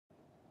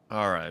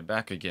Alright,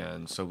 back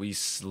again. So we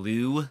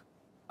slew.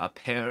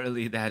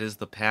 Apparently that is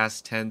the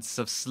past tense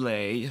of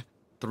slay.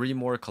 3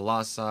 more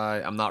Colossi.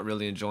 I'm not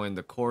really enjoying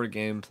the core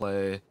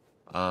gameplay.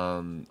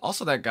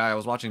 Also that guy, I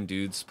was watching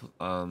dude's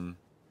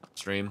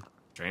stream.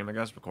 Stream, I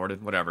guess,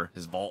 recorded, whatever.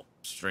 His vault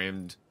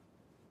streamed.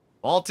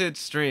 Vaulted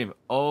stream.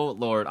 Oh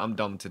lord, I'm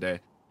dumb today.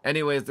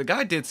 Anyways, the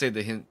guy did say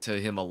the hint to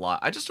him a lot.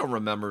 I just don't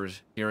remember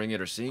hearing it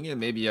or seeing it.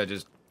 Maybe I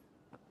just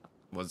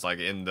was like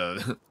in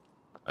the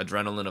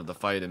adrenaline of the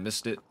fight and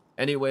missed it.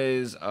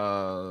 Anyways,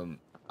 I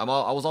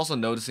was also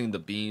noticing the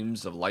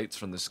beams of lights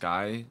from the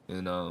sky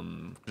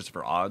in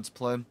Christopher Odd's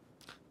play,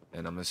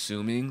 and I'm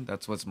assuming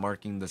that's what's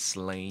marking the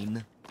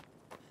slain.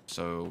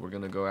 So we're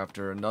gonna go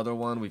after another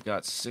one. We've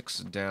got 6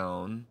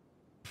 down.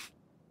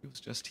 He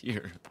was just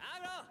here.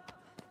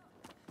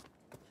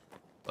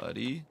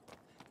 Buddy,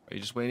 are you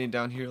just waiting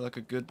down here like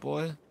a good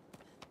boy?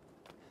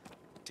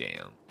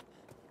 Damn.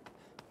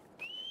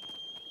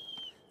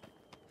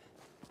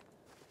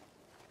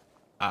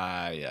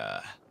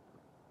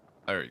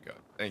 There you go.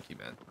 Thank you,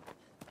 man.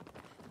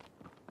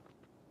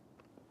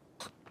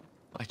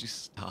 Why'd you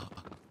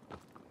stop?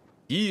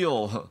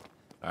 Heal!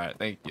 Alright,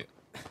 thank you.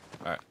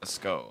 Alright, let's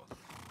go.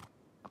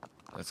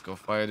 Let's go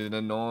fight an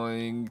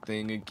annoying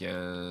thing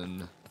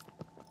again.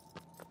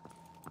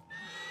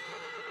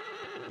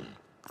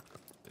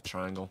 The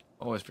triangle.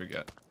 Always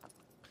forget.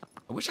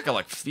 I wish I could,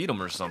 like, feed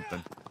him or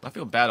something. I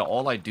feel bad.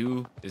 All I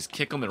do is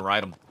kick him and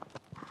ride him.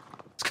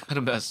 It's kind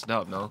of messed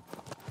up, no?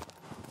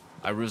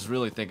 I was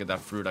really thinking that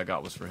fruit I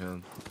got was for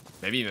him.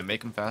 Maybe even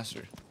make him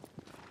faster.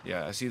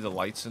 Yeah, I see the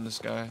lights in the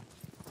sky.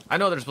 I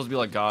know they're supposed to be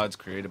like gods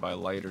created by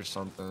light or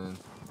something.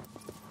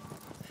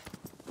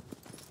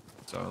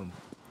 So,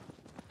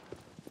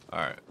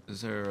 alright.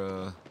 Is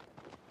there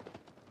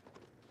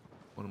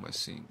what am I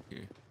seeing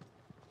here?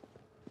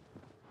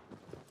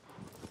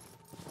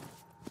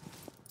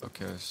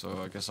 Okay,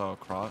 so I guess I'll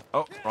cross.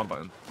 Oh, wrong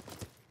button.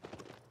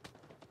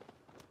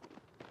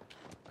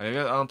 I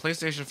guess,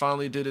 PlayStation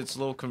finally did its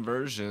little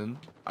conversion.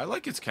 I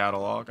like its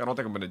catalog. I don't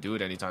think I'm gonna do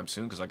it anytime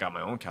soon because I got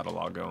my own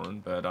catalog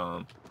going.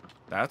 But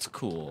that's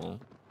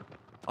cool.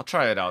 I'll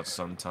try it out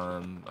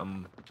sometime.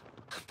 I'm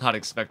not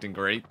expecting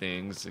great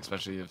things,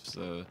 especially if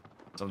some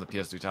of the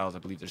PS3 titles I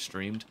believe they're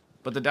streamed.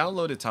 But the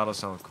downloaded titles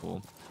sound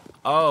cool.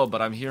 Oh,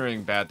 but I'm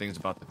hearing bad things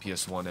about the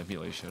PS1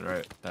 emulation,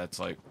 right? That's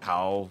like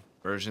PAL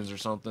versions or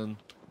something,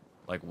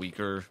 like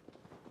weaker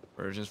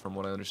versions from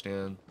what I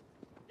understand,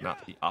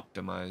 not the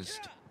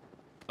optimized.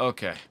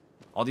 Okay.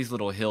 All these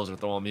little hills are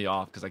throwing me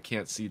off because I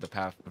can't see the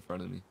path in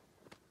front of me.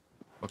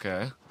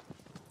 Okay.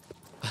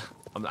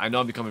 I know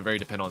I'm becoming very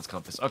dependent on this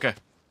compass. Okay.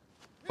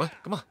 What?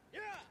 Come on.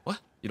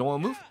 What? You don't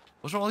want to move?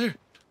 What's wrong here?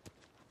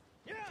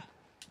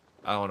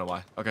 I don't know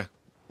why. Okay.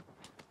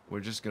 We're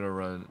just going to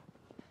run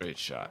straight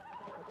shot.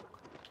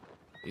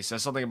 He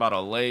says something about a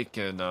lake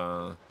and,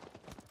 oh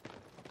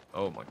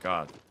my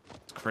god.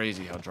 It's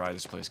crazy how dry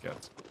this place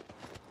gets.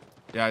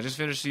 Yeah, I just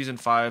finished season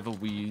 5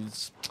 of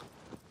Weeds.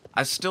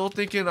 I'm still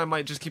thinking I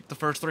might just keep the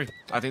first 3.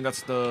 I think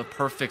that's the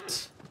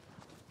perfect,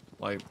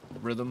 like,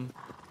 rhythm.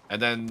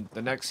 And then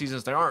the next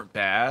seasons, they aren't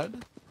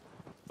bad,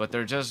 but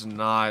they're just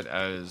not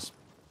as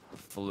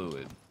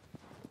fluid.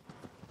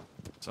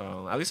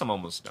 So, at least I'm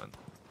almost done.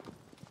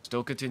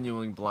 Still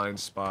continuing Blind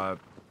Spot.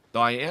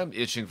 Though I am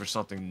itching for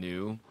something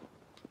new.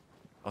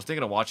 I was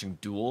thinking of watching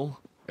Duel.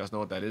 You guys know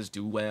what that is?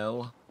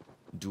 Duel.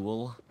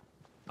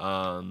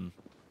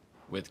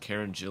 With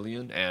Karen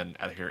Gillian, and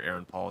I hear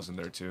Aaron Paul is in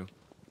there too.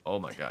 Oh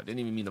my god, didn't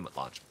even mean to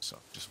launch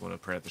myself. Just want to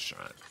pray at the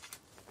shrine.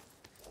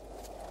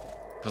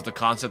 Because the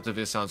concept of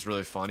it sounds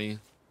really funny,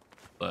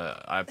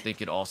 but I think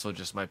it also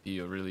just might be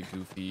a really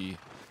goofy,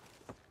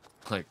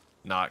 like,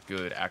 not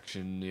good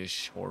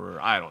action-ish horror.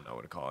 I don't know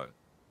what to call it.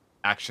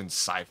 Action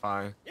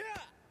sci-fi. Yeah.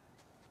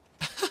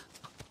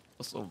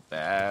 So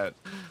bad.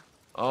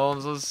 Oh,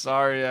 I'm so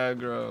sorry,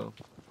 aggro.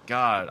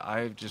 God,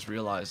 I've just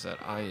realized that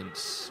I am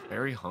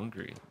very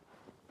hungry.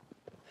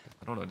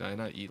 I don't know, did I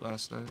not eat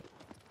last night?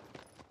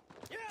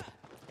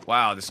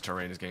 Wow, this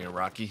terrain is getting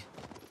rocky.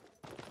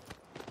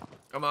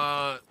 Come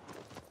on.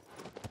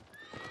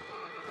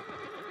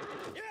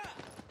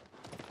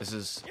 Is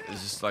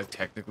this like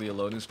technically a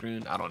loading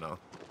screen? I don't know.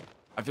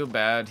 I feel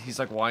bad. He's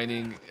like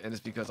whining, and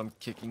it's because I'm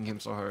kicking him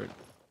so hard.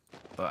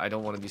 But I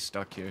don't want to be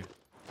stuck here.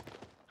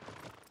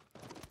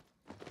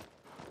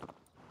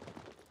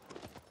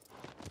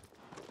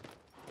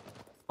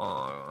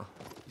 Aw,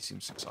 he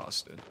seems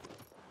exhausted.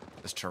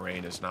 This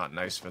terrain is not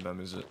nice for them,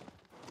 is it?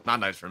 Not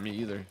nice for me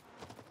either.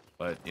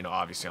 But, you know,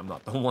 obviously I'm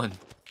not the one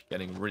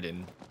getting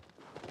ridden.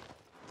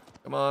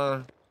 Come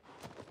on.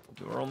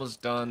 We're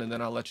almost done, and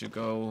then I'll let you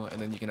go.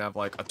 And then you can have,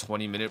 like, a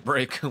 20-minute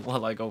break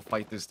while I go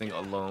fight this thing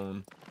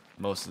alone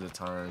most of the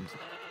times.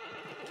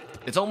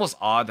 It's almost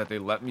odd that they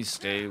let me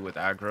stay with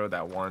aggro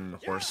that one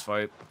horse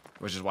fight,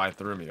 which is why it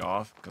threw me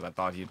off, because I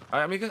thought he'd...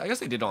 I mean, I guess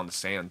they did it on the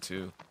sand,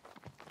 too.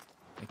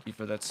 Thank you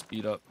for that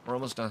speed up. We're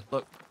almost done.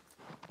 Look.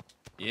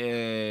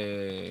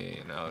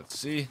 Yay. Now, let's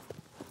see.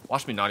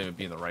 Watch me not even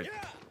be in the right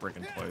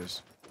freaking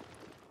place.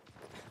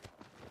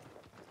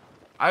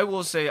 I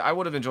will say I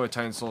would have enjoyed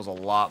Titan Souls a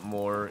lot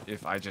more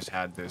if I just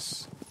had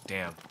this.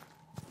 Damn.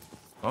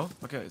 Oh,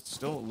 okay. It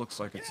still looks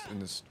like it's in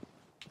this.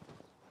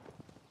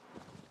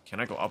 Can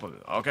I go up a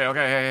bit? Okay,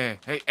 okay.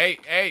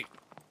 Hey.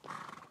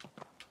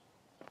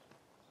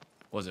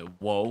 What was it?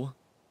 Whoa.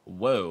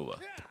 Whoa.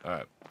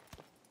 Alright.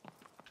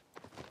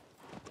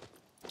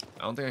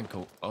 I don't think I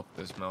can go up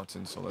this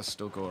mountain, so let's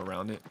still go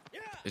around it.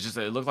 It's just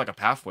that it looked like a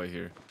pathway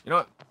here. You know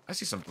what? I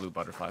see some blue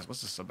butterflies.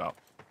 What's this about?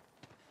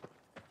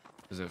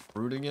 Is it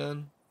fruit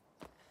again?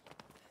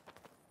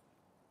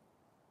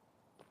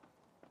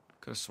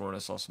 Could have sworn I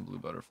saw some blue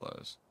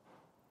butterflies.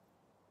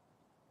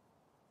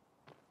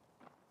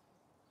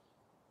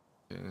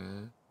 Okay.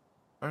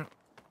 Alright.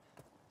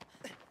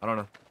 I don't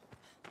know.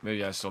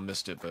 Maybe I still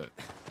missed it, but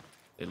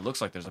it looks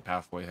like there's a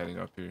pathway heading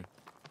up here.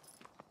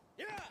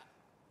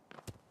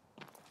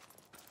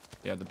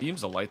 Yeah, the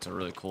beams of lights are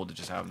really cool to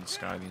just have in the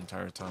sky the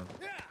entire time.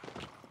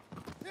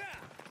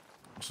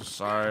 I'm so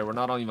sorry, we're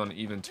not on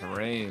even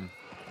terrain.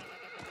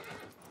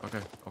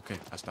 Okay,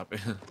 I stop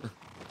it.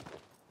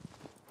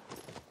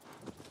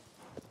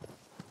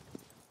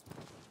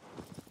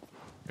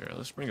 Here,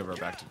 let's bring it right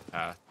back to the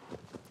path.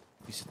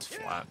 At least it's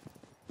flat.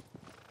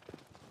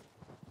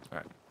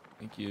 Alright,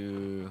 thank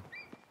you.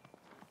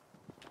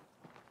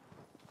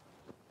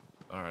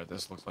 Alright,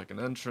 this looks like an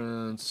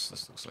entrance.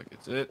 This looks like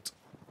it's it.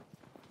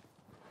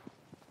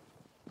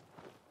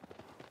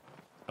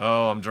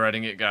 Oh, I'm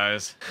dreading it,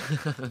 guys.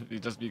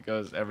 Just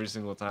because every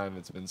single time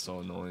it's been so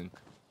annoying.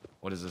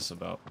 What is this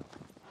about?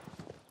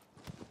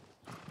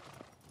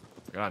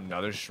 I got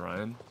another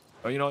shrine.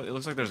 Oh, you know, it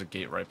looks like there's a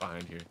gate right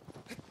behind here.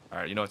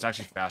 Alright, you know, it's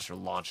actually faster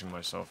launching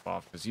myself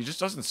off because he just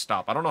doesn't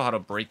stop. I don't know how to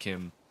break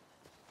him,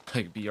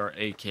 like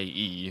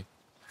B-R-A-K-E,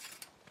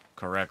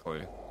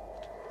 correctly.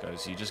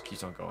 Because he just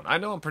keeps on going. I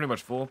know I'm pretty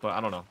much full, but I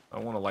don't know. I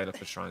want to light up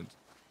the shrines.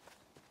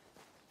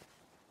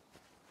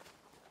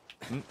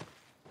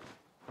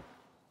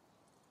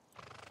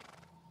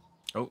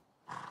 Oh.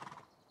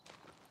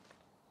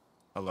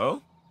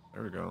 Hello?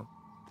 There we go.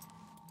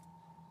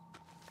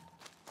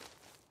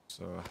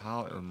 So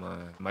how am I?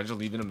 Am I just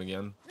leaving him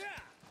again?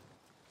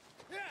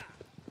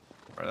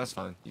 Alright, that's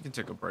fine. You can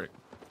take a break.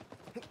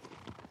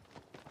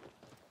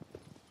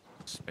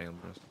 Spam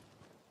this.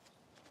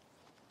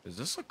 Is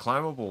this a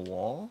climbable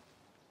wall?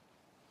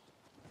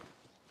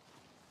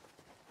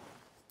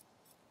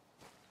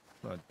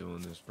 I'm not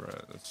doing this right.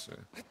 Let's see.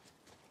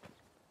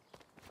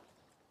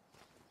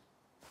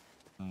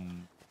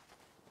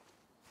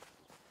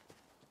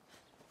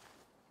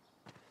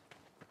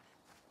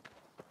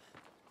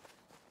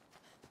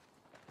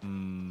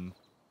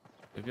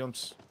 Maybe I'm...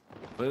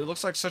 But it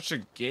looks like such a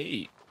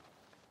gate.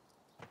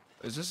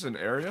 Is this an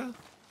area?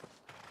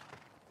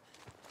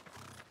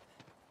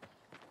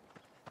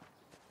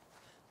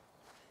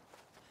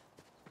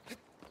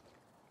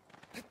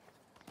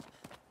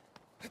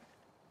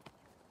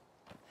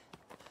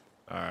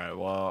 Alright,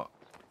 well,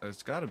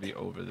 it's gotta be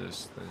over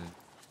this thing.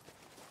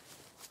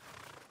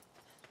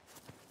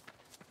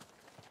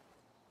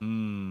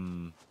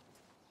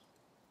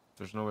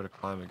 There's no way to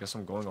climb. I guess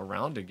I'm going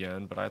around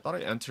again, but I thought I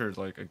entered,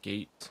 like, a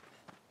gate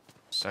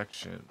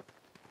section.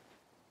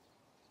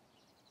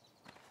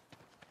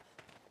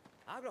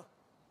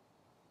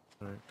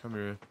 Alright, come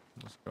here.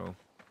 Let's go.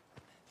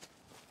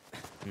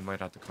 We might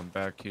have to come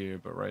back here,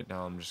 but right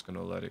now I'm just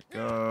gonna let it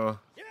go.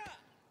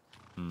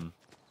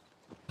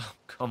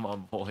 Come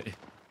on, boy.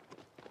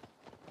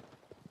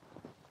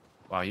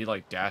 Wow, he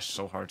like dashed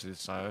so hard to the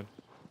side.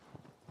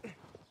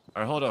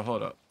 Alright,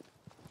 hold up.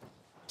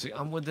 See,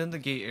 I'm within the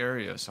gate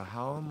area, so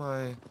how am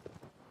I...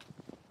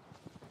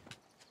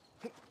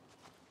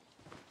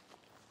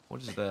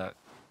 What is that?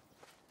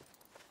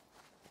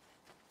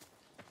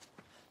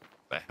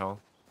 The hell?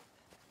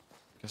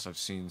 Guess I've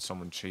seen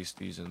someone chase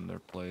these in their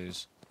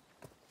plays.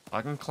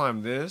 I can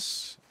climb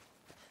this.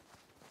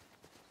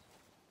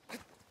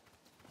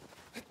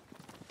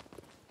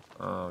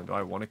 Do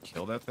I want to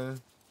kill that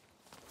thing?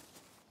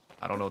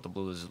 I don't know what the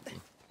blue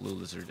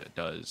lizard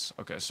does.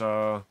 Okay,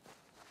 so...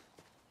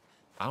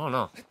 I don't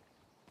know.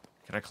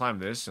 Can I climb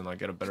this and like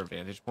get a better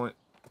vantage point?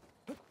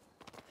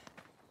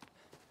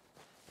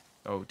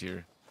 Oh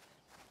dear.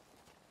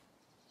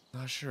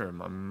 Not sure.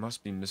 I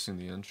must be missing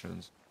the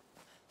entrance.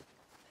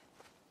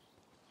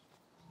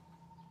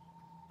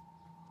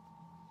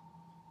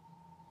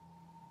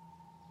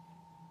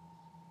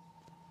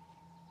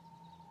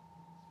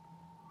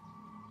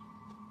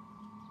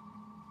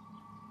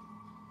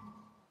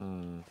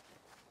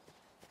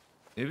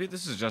 Maybe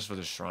this is just for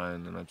the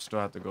shrine and I still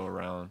have to go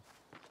around.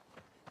 I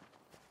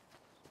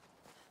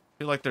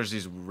feel like there's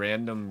these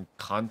random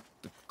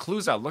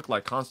clues that look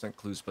like constant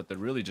clues, but they're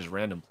really just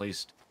random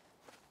placed.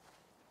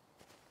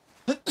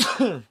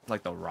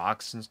 Like the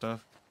rocks and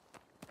stuff.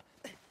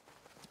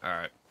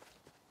 Alright.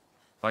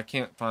 If I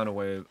can't find a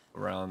way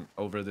around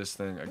over this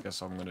thing, I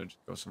guess I'm gonna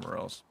go somewhere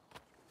else.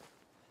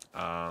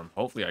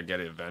 Hopefully I get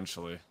it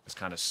eventually. This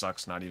kind of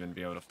sucks not even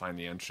being able to find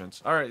the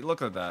entrance. Alright,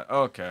 look at that.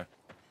 Okay.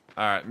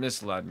 Alright,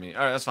 misled me.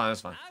 Alright, that's fine.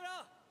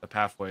 The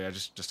pathway, I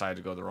just decided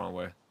to go the wrong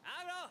way.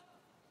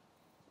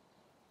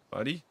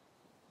 Buddy?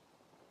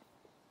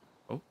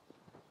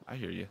 I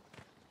hear you.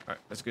 All right,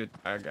 that's good.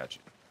 I got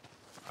you.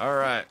 All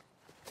right.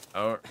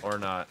 Or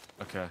not.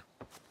 Okay.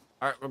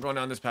 All right, we're going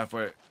down this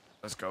pathway.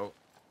 Let's go.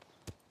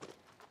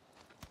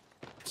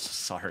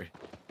 Sorry.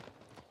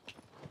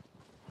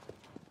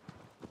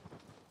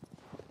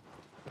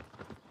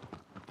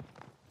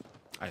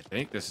 I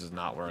think this is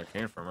not where I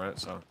came from, right?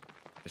 So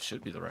it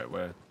should be the right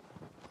way.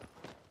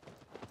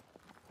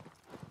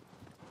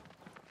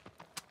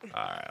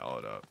 Alright,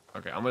 hold up.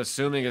 Okay, I'm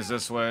assuming it's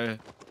this way,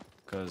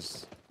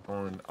 because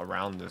going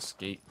around this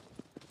gate.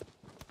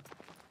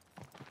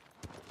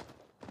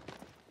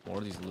 More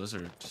of these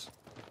lizards.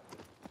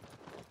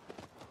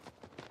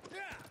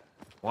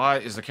 Why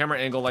is the camera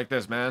angle like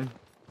this, man?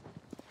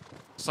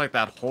 It's like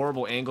that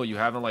horrible angle you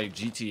have in like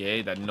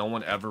GTA that no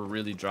one ever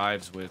really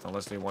drives with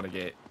unless they want to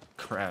get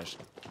crashed.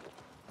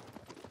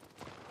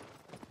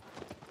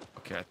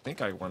 Okay, I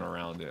think I went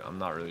around it. I'm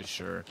not really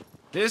sure.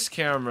 This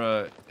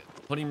camera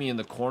putting me in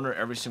the corner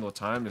every single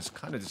time is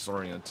kind of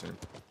disorienting.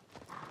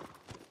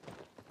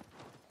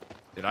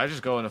 Did I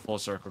just go in a full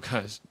circle,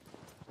 guys?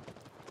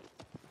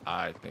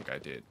 I think I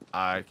did.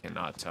 I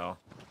cannot tell.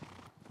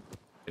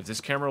 If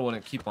this camera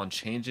wouldn't keep on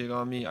changing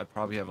on me, I'd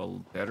probably have a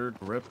better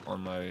grip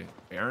on my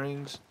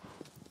bearings.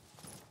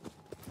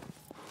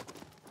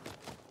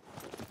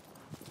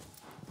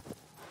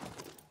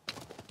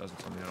 Doesn't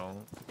tell me at all.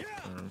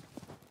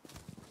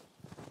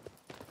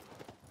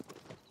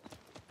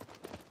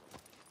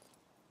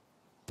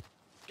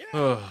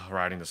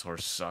 Riding this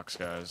horse sucks,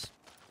 guys.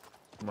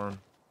 Come on.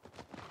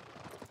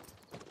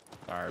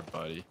 Sorry,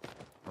 buddy.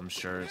 I'm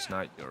sure it's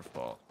not your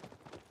fault.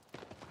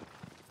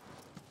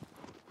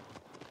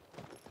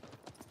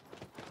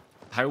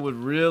 I would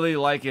really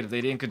like it if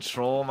they didn't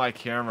control my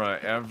camera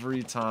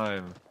every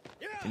time.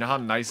 You know how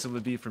nice it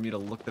would be for me to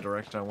look the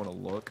direction I want to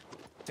look?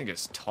 I think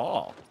it's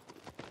tall.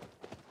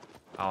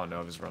 I don't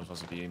know if it's where I'm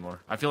supposed to be anymore.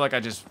 I feel like I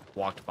just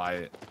walked by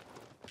it.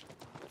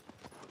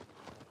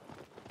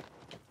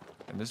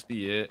 Can this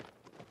be it?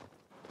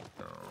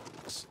 No.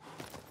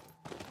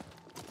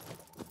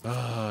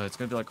 It's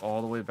gonna be like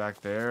all the way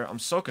back there. I'm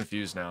so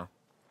confused now.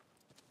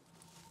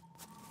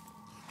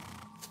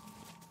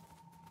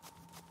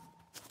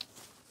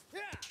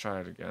 Let's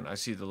try it again. I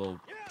see the little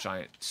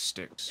giant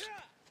sticks.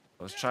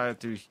 Let's try it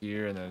through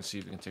here and then see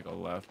if we can take a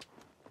left.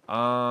 You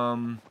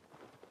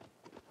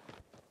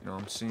know,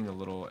 I'm seeing a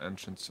little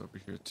entrance over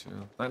here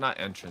too. Like, not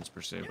entrance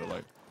per se, but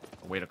like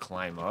a way to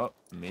climb up,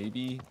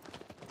 maybe.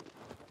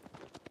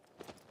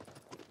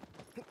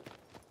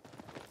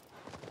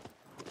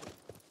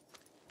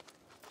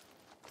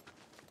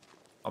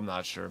 I'm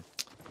not sure.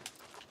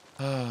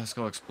 Let's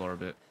go explore a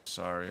bit.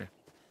 Sorry.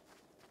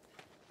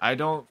 I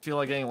don't feel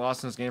like getting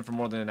lost in this game for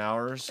more than an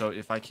hour, so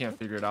if I can't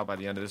figure it out by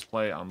the end of this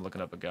play, I'm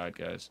looking up a guide,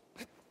 guys.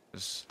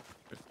 Just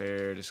a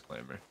fair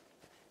disclaimer.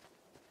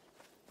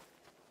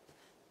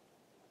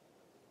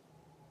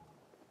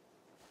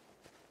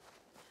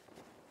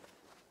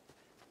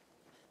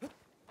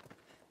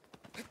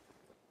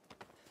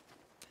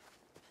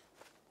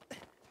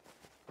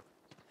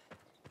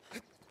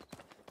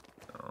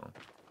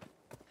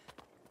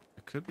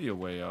 Could be a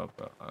way up,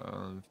 but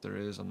if there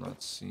is, I'm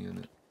not seeing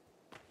it.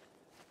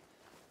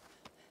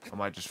 I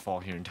might just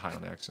fall here and die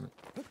on accident.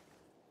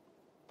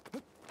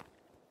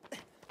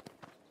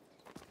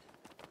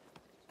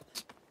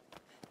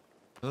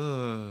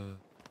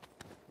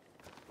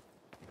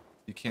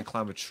 You can't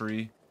climb a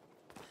tree.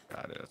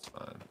 Got it, that's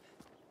fine.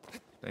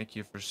 Thank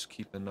you for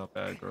keeping up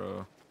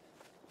aggro.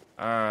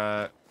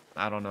 Alright,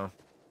 I don't know.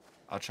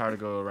 I'll try to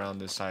go around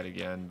this side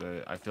again,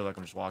 but I feel like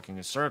I'm just walking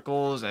in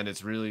circles, and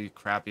it's really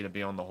crappy to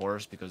be on the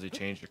horse because they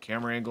changed your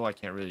camera angle. I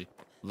can't really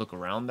look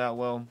around that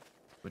well,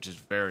 which is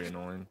very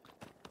annoying.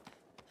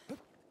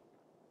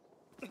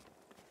 Oh.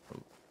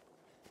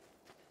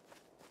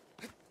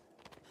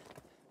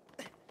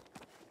 I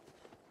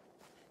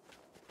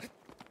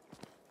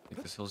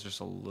think this hill's just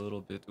a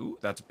little bit... Ooh,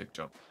 that's a big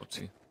jump.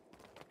 Whoopsie.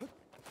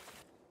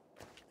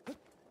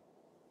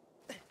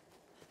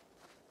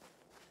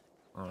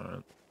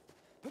 Alright.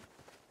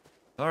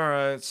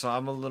 Alright, so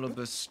I'm a little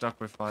bit stuck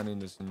with finding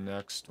this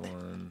next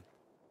one.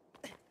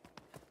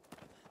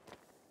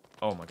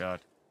 Oh my god.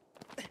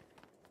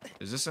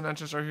 Is this an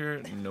entrance right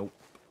here? Nope.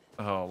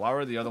 Oh, why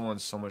were the other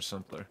ones so much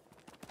simpler?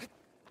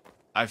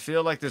 I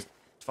feel like this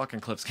fucking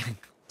clip's getting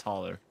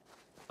taller.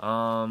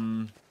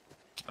 Alright,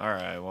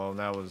 well,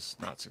 that was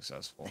not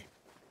successful.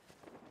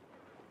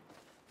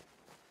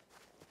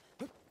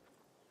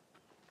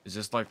 Is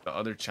this like the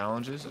other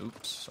challenges?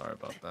 Oops, sorry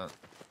about that.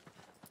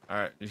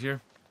 Alright, you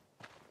here?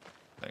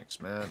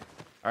 Thanks, man.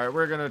 Alright,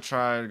 we're gonna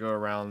try to go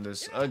around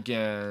this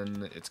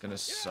again. It's gonna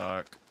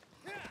suck.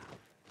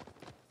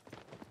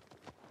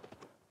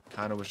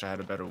 Kinda wish I had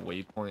a better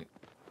waypoint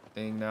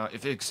thing now.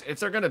 If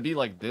they're gonna be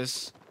like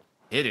this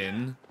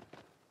hidden,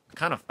 I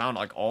kind of found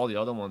like all the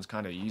other ones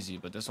kind of easy,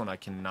 but this one I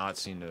cannot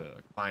seem to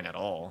find at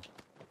all.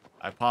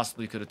 I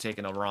possibly could have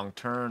taken a wrong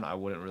turn. I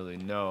wouldn't really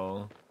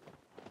know.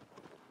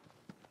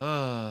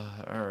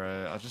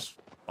 Alright. I'll just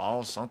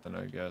follow something,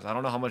 I guess. I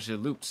don't know how much it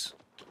loops.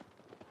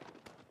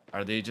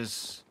 Are they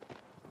just...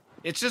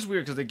 It's just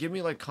weird because they give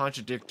me like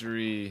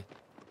contradictory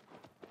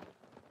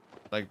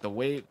Like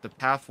the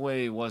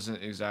pathway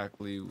wasn't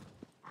exactly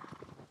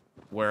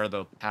where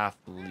the path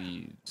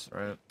leads,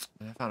 right?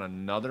 I found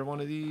another one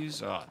of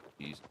these. Oh,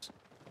 Jesus.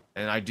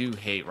 And I do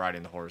hate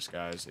riding the horse,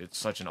 guys. It's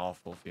such an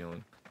awful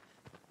feeling.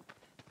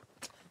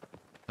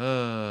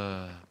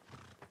 So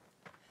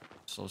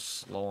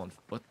slow on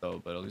foot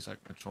though, but at least I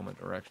can control my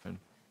direction.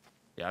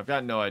 Yeah, I've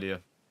got no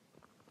idea.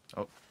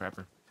 Oh,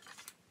 crapper.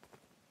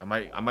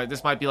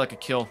 This might be like a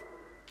kill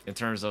in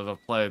terms of a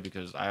play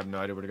because I have no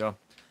idea where to go.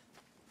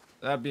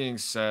 That being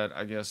said,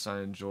 I guess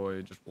I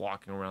enjoy just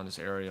walking around this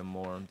area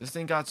more. This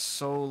thing got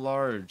so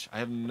large. I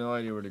have no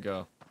idea where to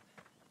go.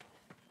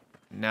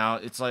 Now,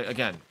 it's like,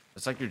 again,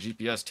 it's like your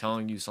GPS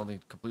telling you something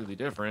completely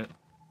different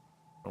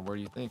from where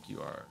you think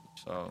you are.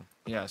 So,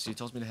 yeah, see, it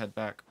tells me to head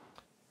back.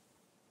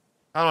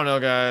 I don't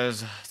know,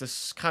 guys.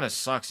 This kind of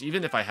sucks.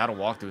 Even if I had a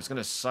walkthrough, it's going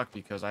to suck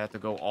because I have to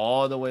go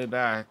all the way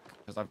back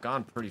because I've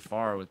gone pretty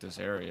far with this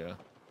area.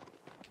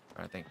 All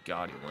right, thank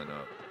God he went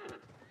up.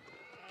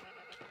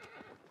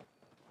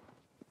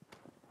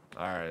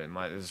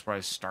 Alright, this is where I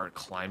start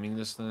climbing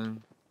this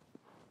thing.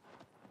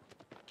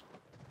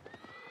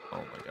 Oh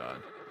my God.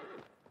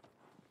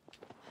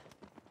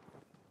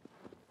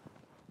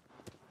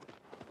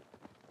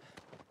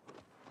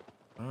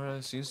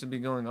 Alright, seems to be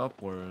going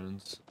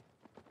upwards.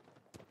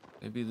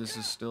 Maybe this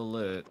is still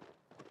lit.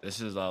 This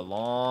is a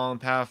long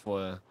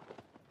pathway.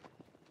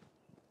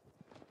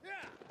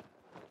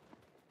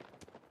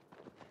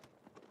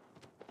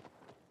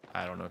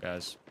 I don't know,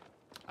 guys.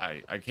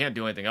 I can't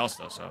do anything else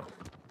though, so.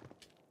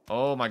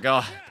 Oh my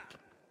God.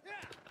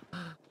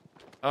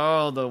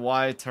 Oh, the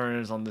Y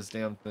turns on this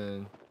damn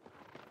thing.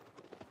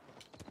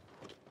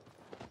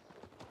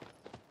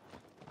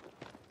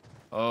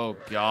 Oh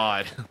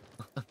God.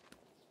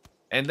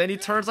 And then he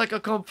turns like a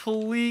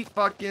complete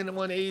fucking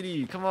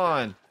 180. Come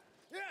on.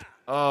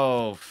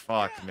 Oh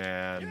fuck,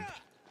 man.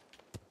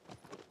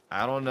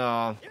 I don't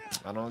know.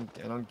 I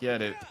don't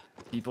get it.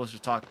 People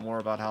should talk more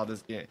about how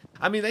this game.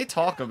 I mean, they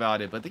talk about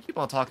it, but they keep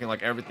on talking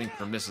like everything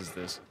permisses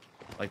this.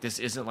 Like this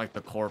isn't like the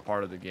core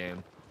part of the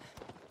game.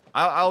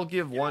 I'll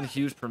give one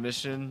huge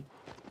permission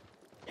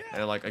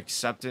and like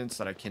acceptance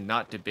that I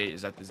cannot debate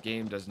is that this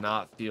game does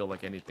not feel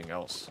like anything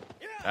else.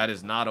 That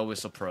is not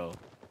always a pro.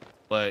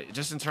 But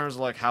just in terms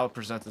of like how it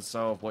presents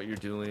itself, what you're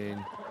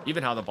doing,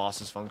 even how the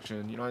bosses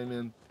function, you know what I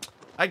mean?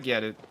 I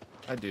get it.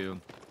 I do.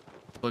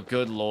 But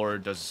good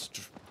lord, does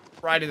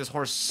riding this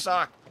horse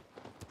suck.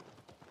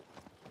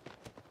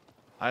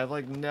 I've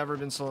like never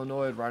been so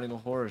annoyed riding a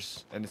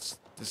horse. And it's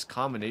this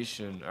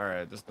combination.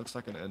 Alright, this looks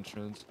like an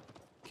entrance.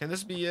 Can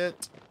this be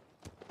it?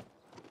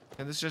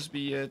 Can this just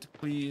be it?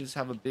 Please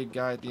have a big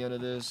guy at the end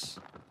of this.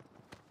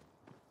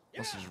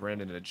 Also just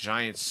ran in a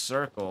giant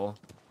circle.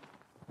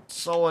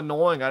 So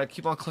annoying. I gotta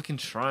keep on clicking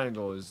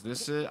triangle. Is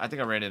this it? I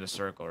think I ran in a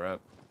circle, right?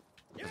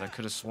 Because I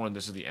could have sworn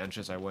this is the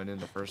entrance I went in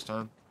the first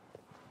time.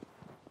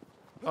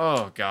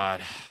 Oh,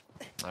 God.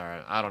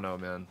 Alright, I don't know,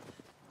 man.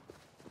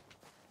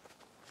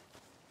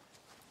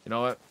 You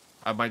know what?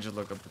 I might just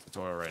look up the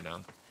tutorial right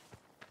now.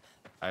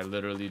 I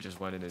literally just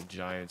went in a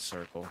giant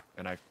circle,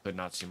 and I could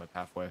not see my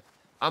pathway.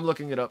 I'm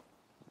looking it up.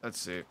 Let's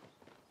see.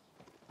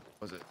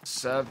 Was it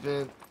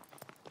 7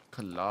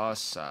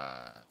 Colossi?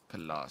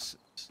 Colossus.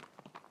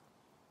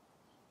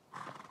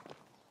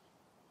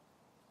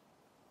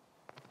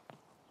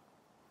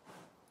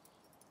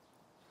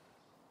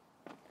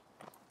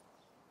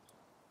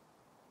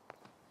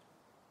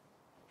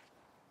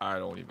 I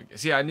don't even get.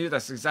 See, I knew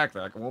that's exactly.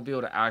 Like, I won't be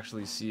able to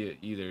actually see it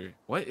either.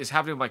 What is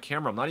happening with my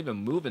camera? I'm not even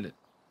moving it.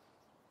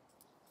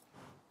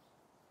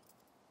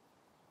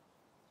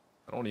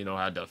 I don't even know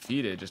how to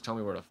defeat it. Just tell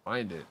me where to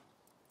find it.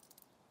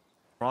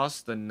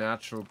 Cross the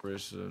natural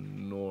bridge to the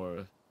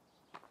north.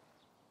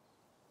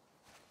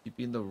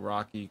 Keeping the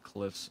rocky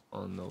cliffs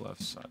on the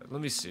left side.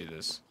 Let me see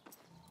this.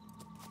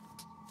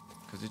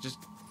 Because it just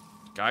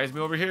guides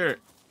me over here.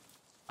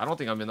 I don't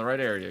think I'm in the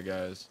right area,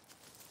 guys.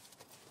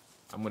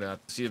 I'm going to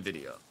have to see a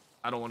video.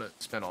 I don't want to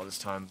spend all this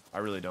time. I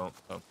really don't.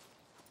 So.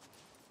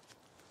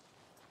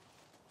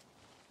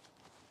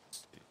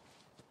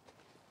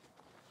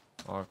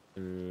 Talk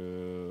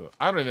to...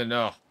 I don't even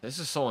know. This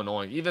is so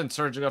annoying. Even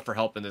searching up for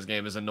help in this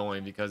game is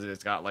annoying because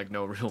it's got like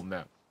no real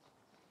map.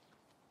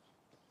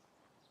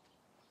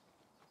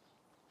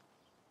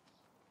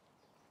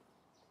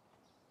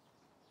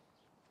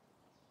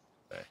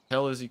 The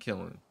hell is he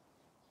killing?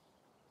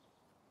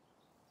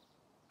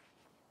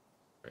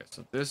 Okay,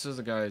 so this is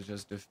the guy I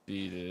just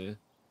defeated.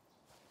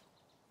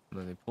 And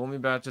then they pull me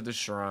back to the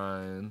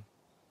shrine.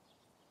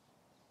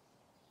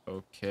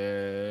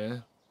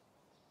 Okay.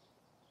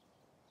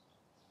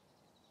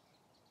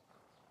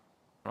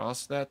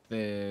 Cross that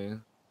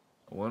thing.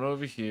 I went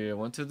over here,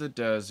 went to the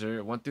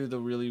desert, went through the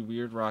really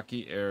weird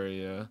rocky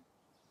area.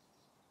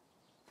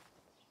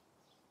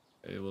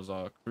 It was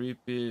all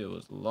creepy, it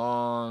was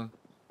long.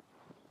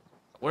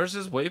 Where's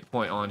his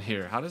waypoint on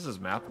here? How does his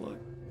map look?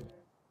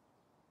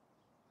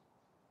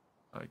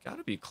 I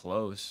gotta be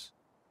close.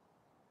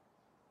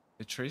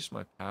 It traced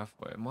my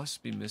pathway. It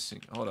must be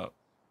missing. Hold up.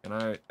 Can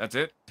I... That's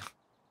it?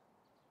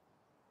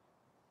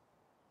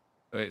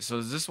 Wait, so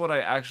is this what I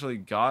actually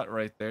got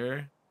right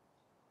there?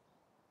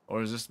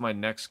 Or is this my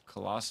next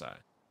Colossi?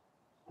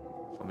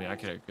 I mean, I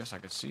guess I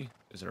could see.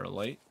 Is there a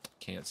light?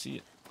 Can't see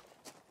it.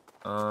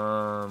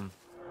 I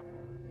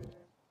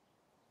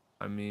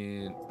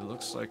mean, it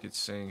looks like it's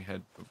saying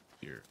head over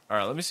here.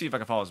 Alright, let me see if I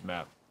can follow this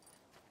map.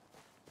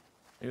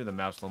 Maybe the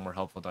map's a little more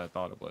helpful than I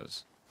thought it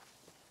was.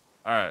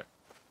 Alright.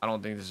 I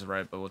don't think this is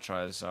right, but we'll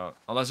try this out.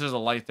 Unless there's a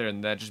light there,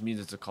 and that just means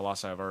it's a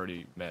Colossi I've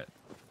already met.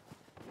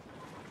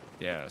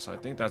 Yeah, so I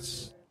think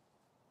that's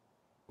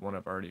the one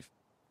I've already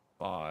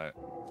fought.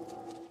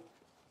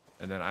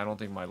 And then I don't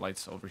think my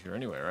light's over here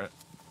anyway, right?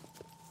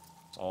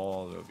 It's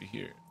all over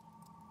here.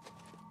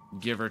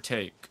 Give or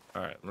take.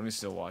 Alright, let me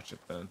still watch it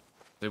then.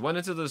 They went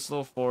into this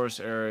little forest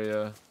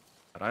area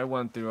that I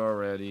went through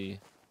already.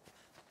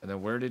 And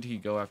then where did he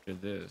go after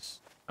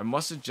this? I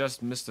must have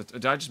just missed it.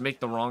 Did I just make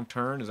the wrong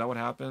turn? Is that what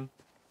happened?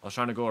 I was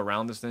trying to go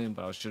around this thing,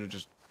 but I should have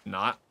just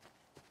not.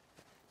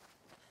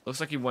 Looks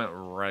like he went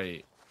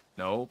right.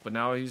 No, but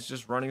now he's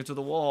just running into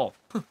the wall.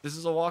 This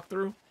is a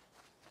walkthrough?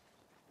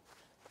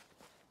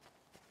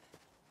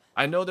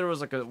 I know there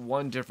was like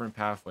one different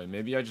pathway.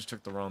 Maybe I just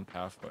took the wrong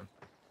pathway.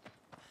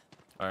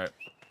 Alright.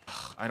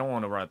 I don't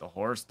want to ride the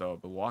horse though,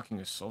 but walking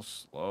is so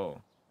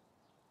slow.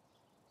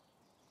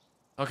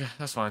 Okay,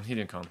 that's fine. He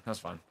didn't come. That's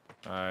fine.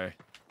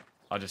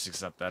 I'll just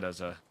accept that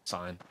as a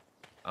sign.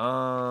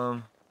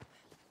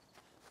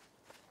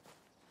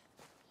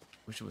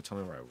 Wish it would tell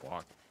me where I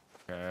walk.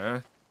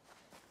 Okay.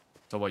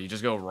 So what, you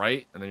just go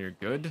right and then you're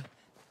good?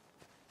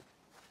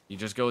 You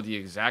just go the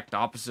exact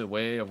opposite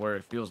way of where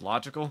it feels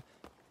logical?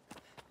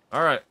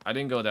 Alright, I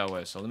didn't go that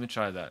way, so let me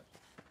try that.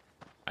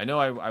 I know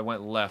I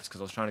went left because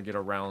I was trying to get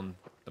around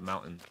the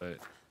mountain, but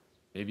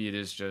maybe it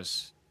is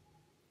just...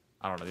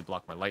 I don't know, they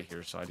blocked my light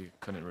here, so I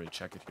couldn't really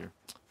check it here.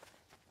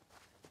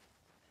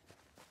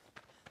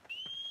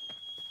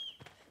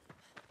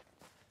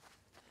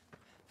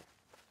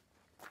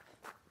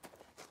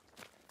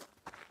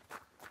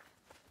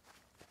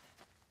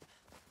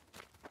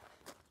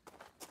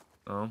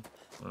 Oh,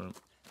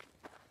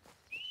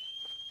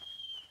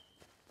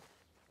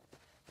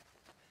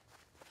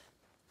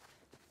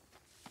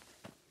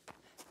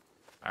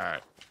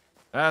 alright.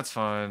 That's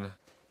fine.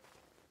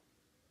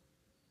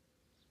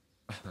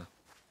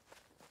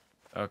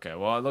 Okay,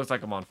 well, it looks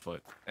like I'm on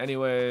foot.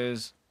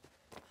 Anyways,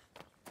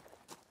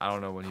 I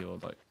don't know when he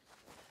would like.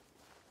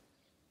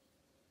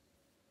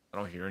 I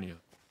don't hear any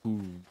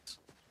hooves.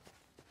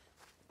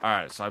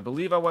 Alright, so I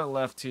believe I went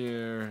left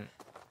here.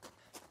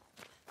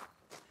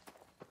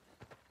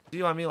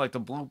 See what I mean? Like the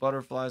blue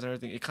butterflies and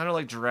everything. It kind of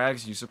like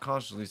drags you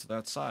subconsciously to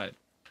that side.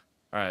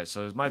 Alright,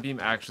 so is my beam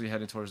actually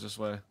heading towards this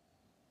way?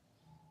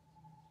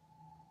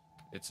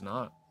 It's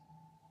not.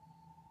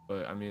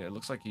 But, I mean, it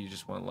looks like he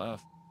just went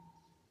left.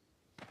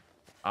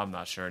 I'm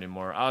not sure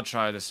anymore. I'll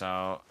try this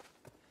out.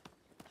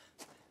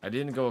 I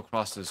didn't go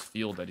across this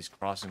field that he's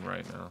crossing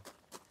right now.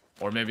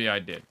 Or maybe I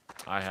did.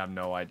 I have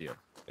no idea.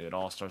 It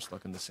all starts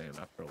looking the same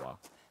after a while.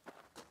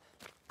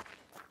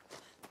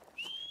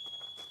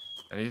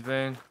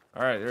 Anything?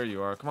 Alright, there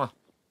you are. Come on.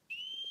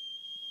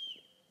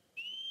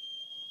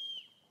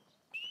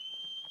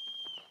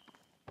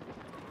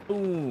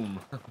 Boom.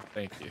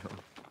 Thank you.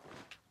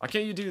 Why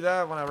can't you do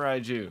that when I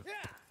ride you?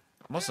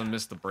 I must have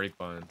missed the brake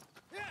button.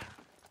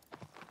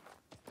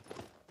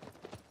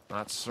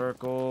 Not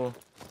circle.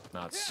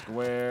 Not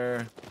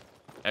square.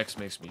 X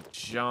makes me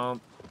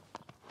jump.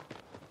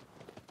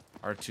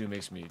 R2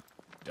 makes me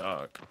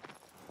duck.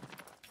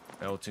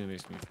 L2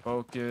 makes me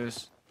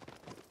focus.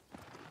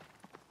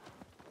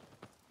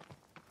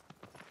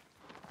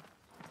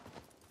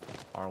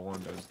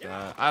 R1 does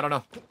that. I don't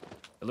know.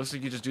 It looks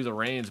like you just do the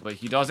reins, but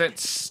he doesn't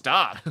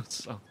stop.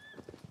 So.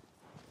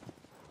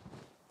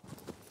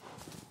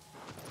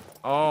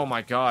 Oh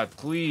my god,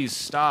 please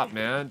stop,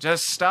 man.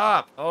 Just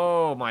stop.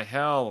 Oh my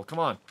hell. Come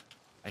on.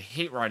 I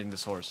hate riding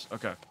this horse.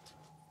 Okay.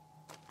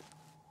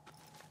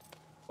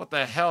 What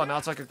the hell? Now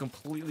it's like a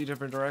completely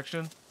different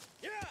direction.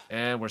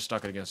 And we're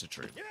stuck against a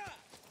tree.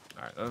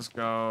 Alright, let's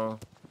go.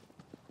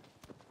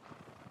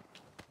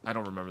 I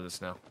don't remember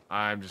this now.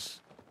 I'm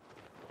just...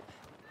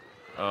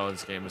 Oh,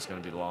 this game is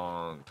going to be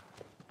long.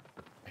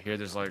 I hear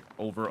there's like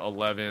over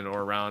 11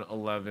 or around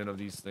 11 of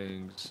these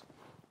things.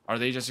 Are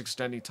they just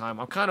extending time?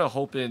 I'm kind of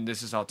hoping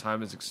this is how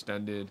time is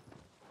extended.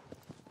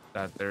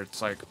 That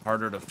it's like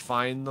harder to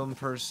find them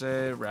per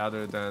se,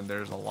 rather than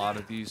there's a lot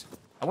of these.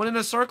 I went in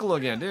a circle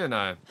again, didn't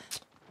I?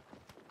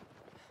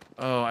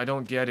 Oh, I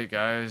don't get it,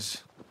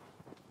 guys.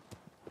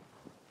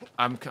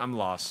 I'm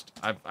lost.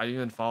 I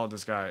even followed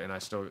this guy and I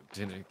still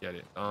didn't get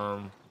it.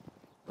 Let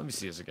me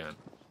see this again.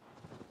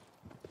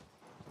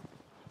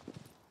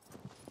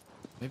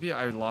 Maybe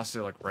I lost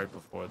it like right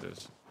before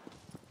this.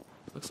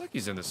 Looks like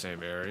he's in the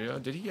same area.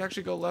 Did he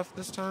actually go left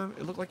this time?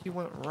 It looked like he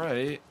went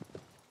right.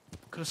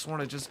 Could have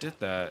sworn I just did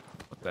that.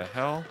 What the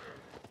hell?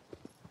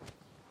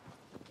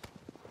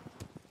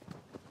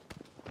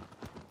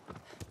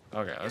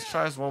 Okay, let's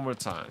try this one more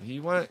time. He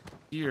went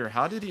here.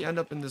 How did he end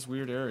up in this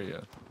weird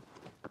area?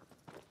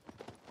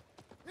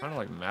 Kind of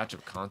like match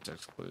of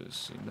context clues.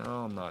 See,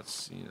 now I'm not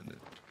seeing it.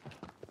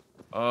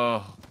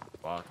 Oh,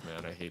 fuck,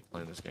 man. I hate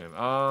playing this game.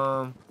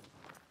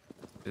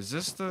 Is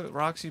this the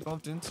rocks he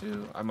bumped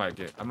into? I might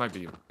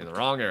be in the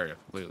wrong area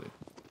completely.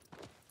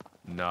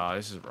 Nah,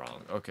 this is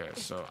wrong. Okay,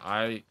 so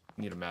I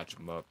need to match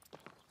him up.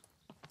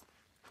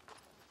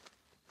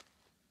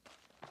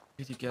 How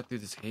did he get through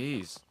this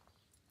haze?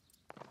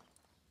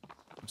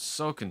 I'm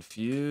so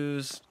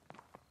confused.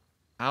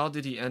 How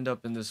did he end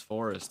up in this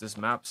forest? This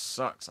map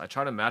sucks. I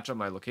try to match up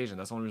my location.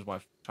 That's the only reason why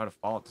I try to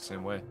follow it the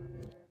same way.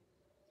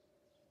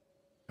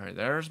 Alright,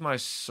 there's my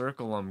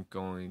circle I'm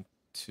going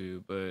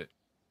to, but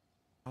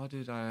how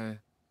did I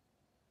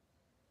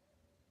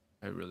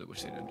really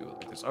wish they didn't do it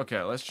like this.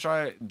 Okay, let's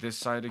try this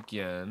side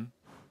again.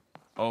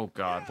 Oh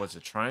god, what's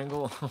it,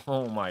 triangle?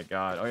 Oh my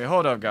god. Okay,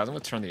 hold up guys, I'm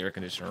gonna turn the air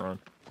conditioner on.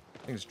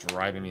 I think it's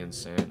driving me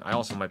insane. I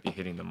also might be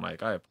hitting the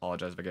mic. I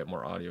apologize if I get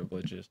more audio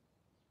glitches.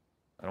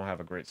 I don't have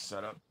a great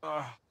setup.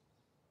 Ugh.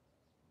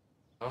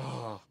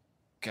 Oh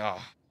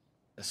god,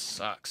 this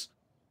sucks.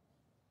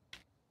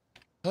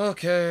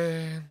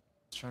 Okay,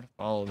 let's try to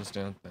follow this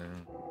damn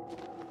thing.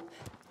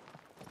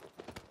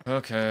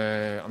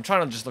 Okay, I'm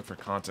trying to just look for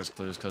context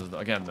clues because,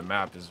 again, the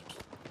map is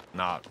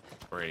not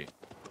great.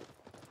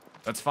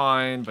 That's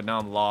fine, but now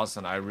I'm lost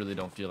and I really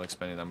don't feel like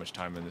spending that much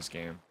time in this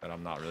game that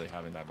I'm not really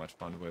having that much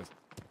fun with.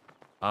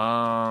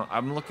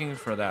 I'm looking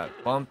for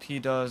that bump he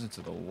does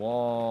into the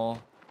wall.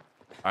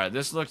 Alright,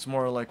 this looks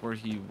more like where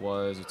he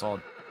was. It's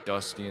all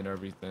dusty and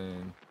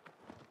everything.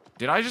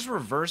 Did I just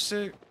reverse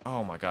it?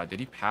 Oh my god, did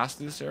he pass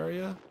through this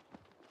area?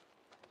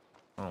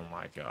 Oh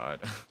my god,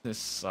 this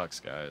sucks,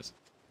 guys.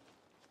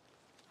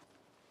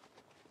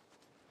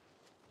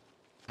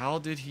 How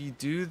did he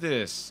do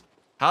this?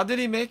 How did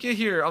he make it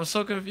here? I'm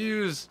so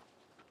confused.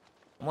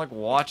 I'm like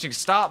watching.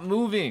 Stop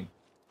moving.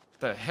 What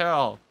the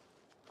hell?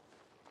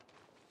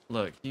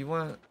 Look, he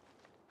went.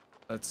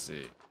 Let's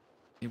see.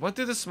 He went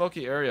through the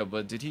smoky area,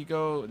 but did he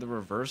go the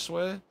reverse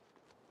way?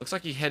 Looks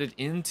like he headed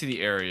into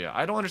the area.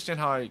 I don't understand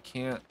how I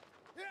can't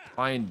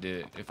find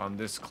it if I'm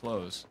this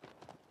close.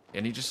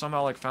 And he just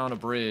somehow like found a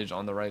bridge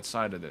on the right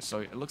side of this. So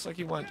it looks like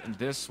he went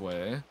this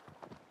way.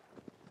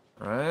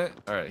 Right?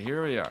 Alright,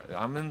 here we are.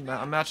 I'm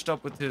matched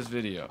up with his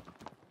video.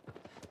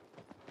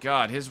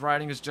 God, his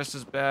writing is just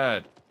as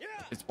bad.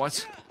 It's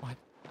what?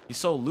 He's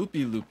so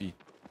loopy.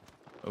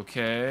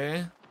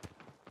 Okay.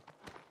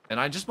 And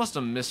I just must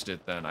have missed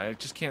it then. I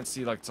just can't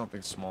see like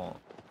something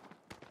small.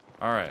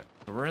 Alright,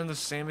 so we're in the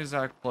same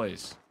exact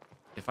place.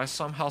 If I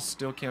somehow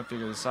still can't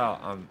figure this out,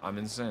 I'm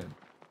insane.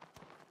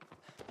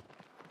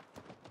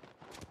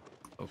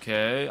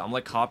 Okay, I'm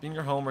like copying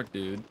your homework,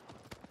 dude.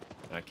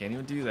 And I can't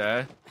even do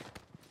that.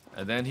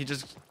 And then he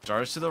just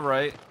starts to the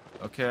right.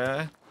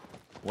 Okay.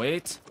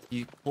 Wait.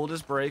 He pulled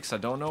his brakes. I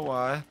don't know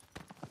why.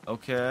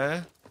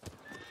 Okay.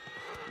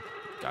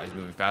 Guy's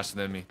moving faster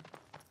than me.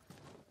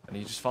 And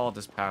he just followed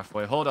this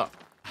pathway. Hold up.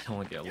 I don't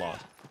want to get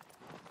lost.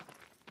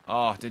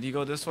 Oh, did he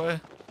go this way?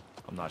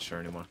 I'm not sure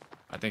anymore.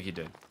 I think he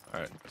did.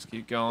 Alright, let's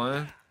keep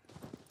going.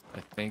 I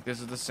think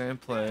this is the same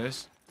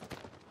place.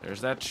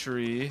 There's that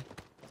tree.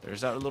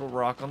 There's that little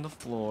rock on the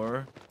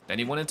floor. Then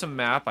he went into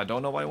map. I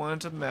don't know why he went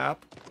into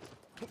map.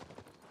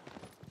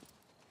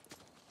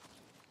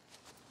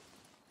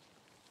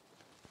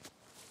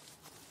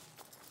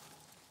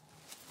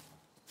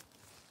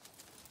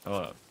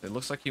 Hold up. It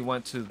looks like he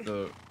went to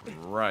the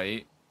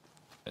right.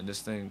 And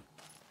this thing...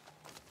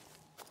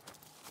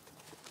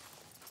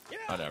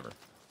 Whatever.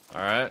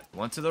 Alright.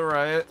 Went to the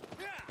right.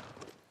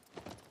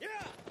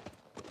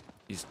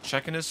 He's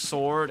checking his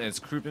sword and it's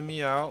creeping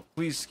me out.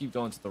 Please keep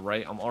going to the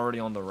right. I'm already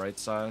on the right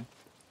side.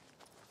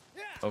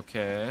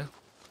 Okay.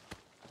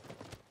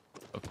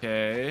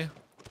 Okay.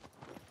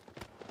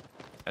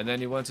 And then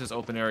he went to his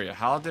open area.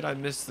 How did I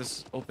miss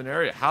this open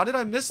area? How did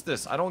I miss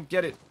this? I don't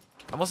get it.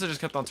 I must have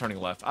just kept on turning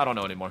left. I don't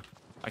know anymore.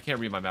 I can't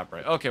read my map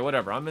right. Okay,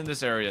 whatever. I'm in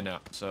this area now.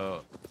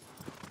 So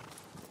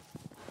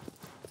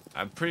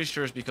I'm pretty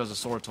sure it's because the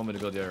sword told me to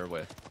go the other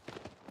way.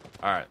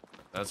 Alright.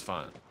 That's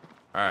fine.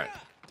 Alright.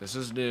 This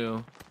is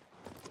new.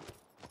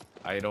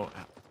 I don't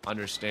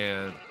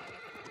understand.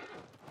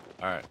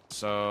 Alright.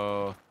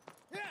 So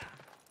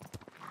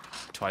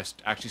do I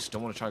actually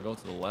still want to try to go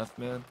to the left,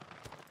 man?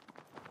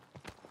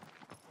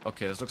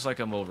 Okay, this looks like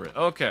I'm over it.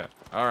 Okay.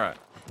 Alright.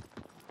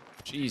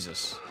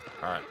 Jesus.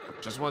 Alright.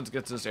 Just wanted to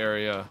get to this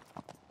area.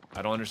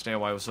 I don't understand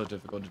why it was so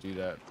difficult to do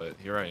that, but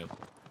here I am.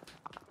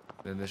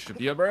 Then this should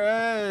be a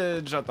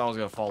bridge. I thought I was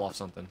gonna fall off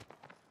something.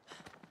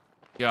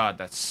 God,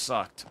 that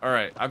sucked.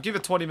 Alright, I'll give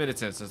it 20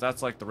 minutes in, since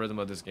that's like the rhythm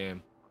of this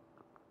game.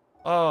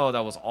 Oh,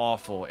 that was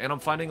awful. And I'm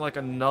finding like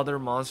another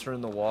monster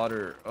in the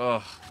water.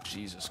 Ugh,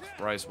 Jesus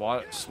Christ.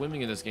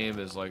 Swimming in this game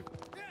is like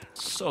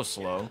so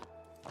slow.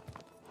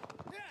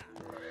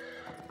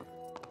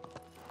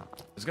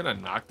 Is it gonna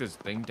knock this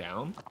thing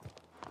down?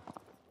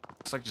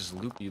 It's like just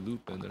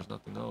loopy-loop and there's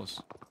nothing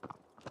else.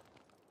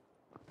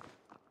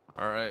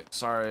 Alright,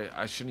 sorry.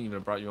 I shouldn't even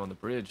have brought you on the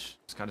bridge.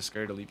 It's kind of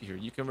scary to leave you here.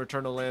 You can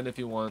return to land if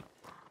you want.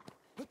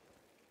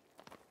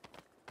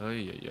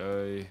 Ay, ay,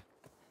 ay.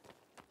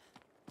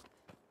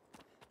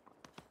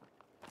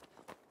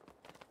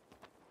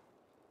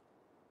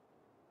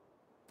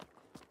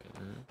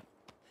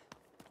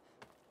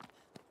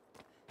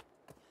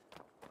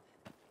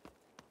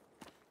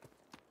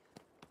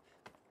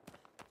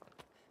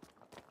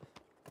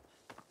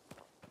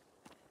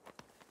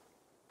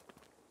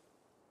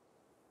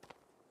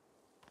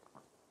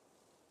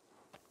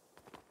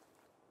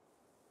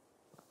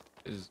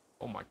 is...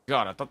 Oh my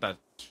god, I thought that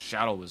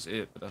shadow was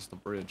it, but that's the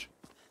bridge.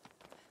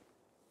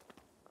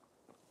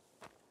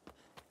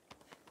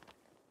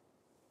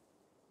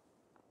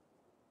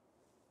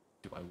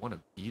 Do I want to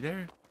be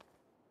there?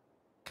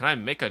 Can I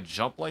make a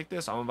jump like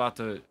this? I'm about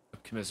to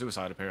commit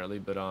suicide apparently,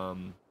 but I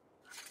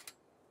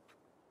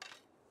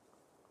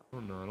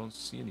don't know, I don't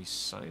see any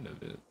sign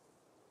of it.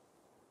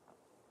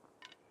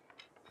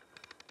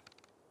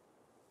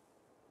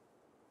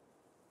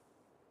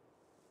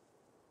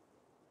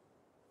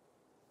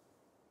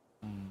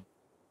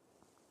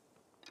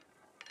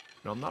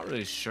 No, I'm not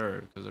really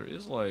sure, because there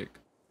is like...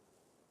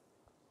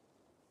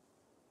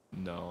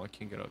 No, I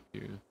can't get up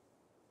here.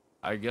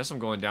 I guess I'm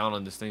going down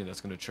on this thing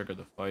that's going to trigger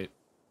the fight.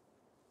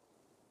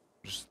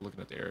 Just looking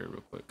at the area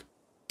real quick.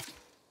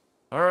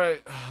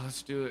 Alright,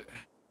 let's do it.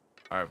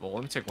 Alright, well,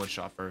 let me take one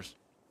shot first.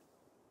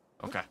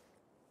 Okay.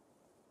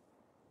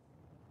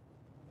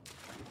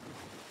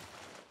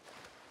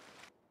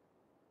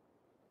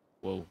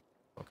 Whoa.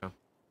 Okay.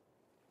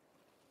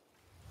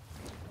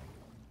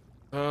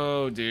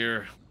 Oh,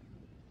 dear.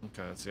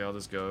 Okay, let's see how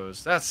this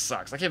goes. That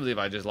sucks. I can't believe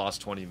I just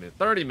lost 20 minutes.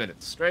 30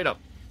 minutes, straight up.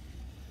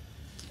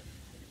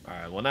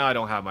 Alright, well now I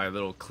don't have my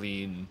little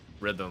clean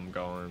rhythm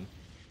going.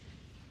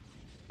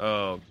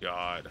 Oh,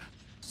 God.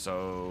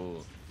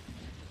 So...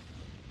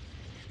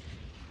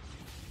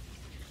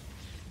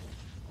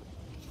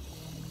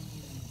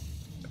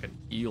 like an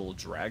eel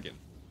dragon.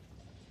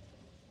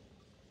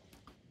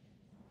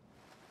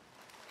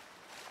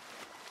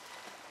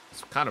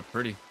 It's kind of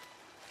pretty.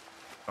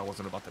 I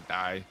wasn't about to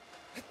die.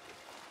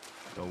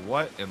 So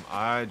what am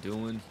I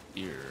doing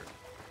here?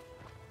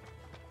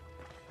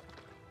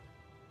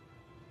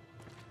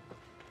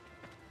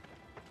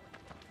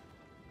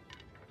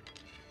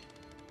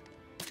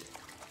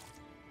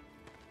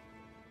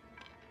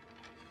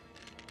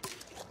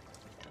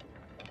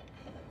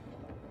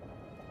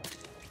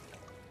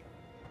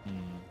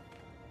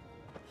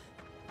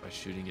 By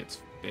shooting its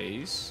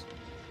face?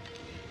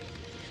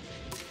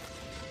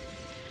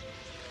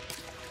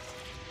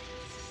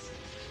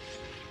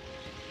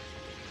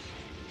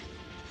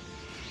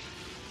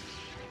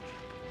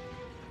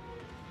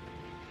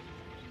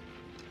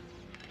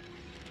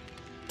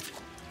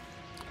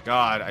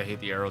 God, I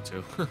hate the arrow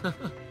too.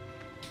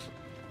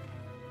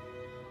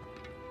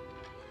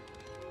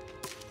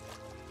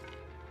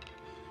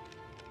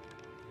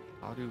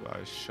 How do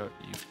I shut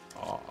you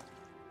off?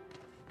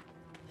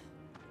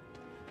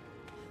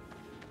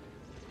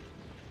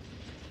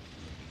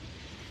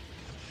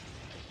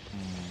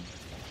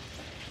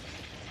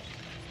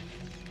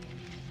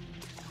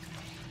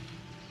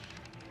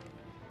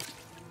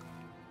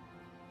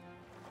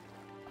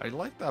 I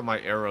like that my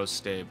arrows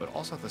stay, but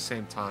also at the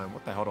same time,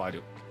 what the hell do I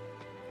do?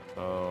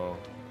 Oh.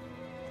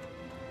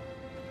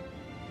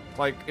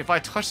 Like, if I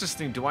touch this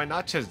thing, do I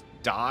not just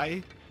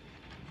die?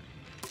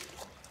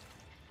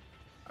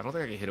 I don't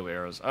think I can hit it with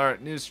arrows.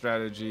 Alright, new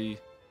strategy.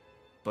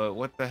 But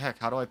what the heck?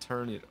 How do I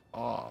turn it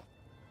off?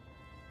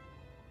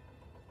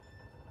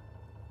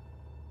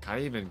 Can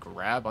I even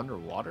grab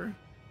underwater?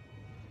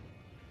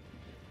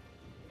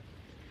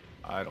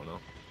 I don't know.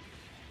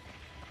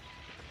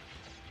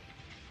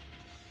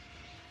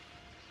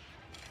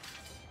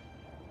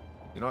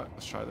 You know what?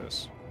 Let's try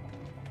this.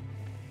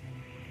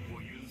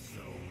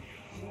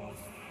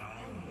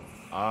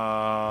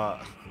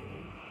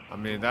 I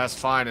mean, that's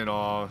fine and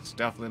all. It's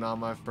definitely not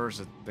my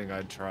first thing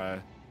I'd try.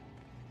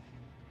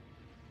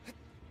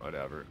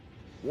 Whatever.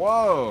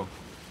 Whoa!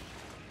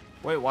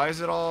 Wait, why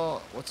is it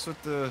all... What's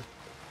with the...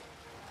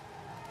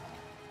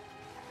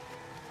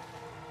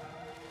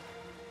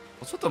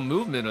 What's with the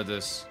movement of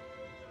this?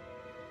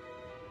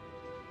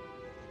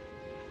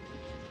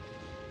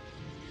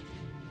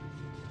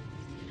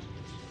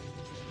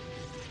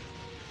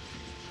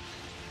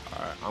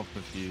 Alright, I'm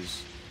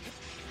confused.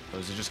 So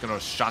is it just gonna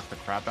shock the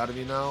crap out of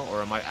me now?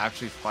 Or am I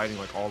actually fighting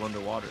like all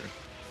underwater?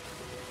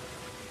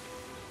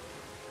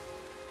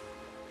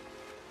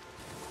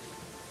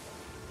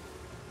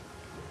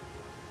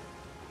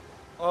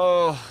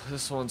 Oh,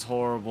 this one's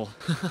horrible.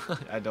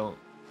 I don't...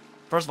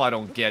 First of all, I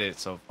don't get it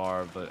so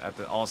far, but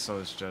also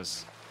it's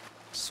just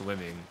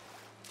swimming.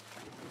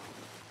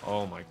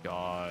 Oh my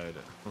god.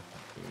 Can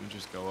you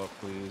just go up,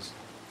 please?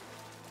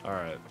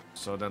 Alright,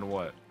 so then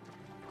what?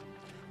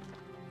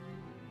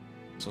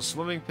 So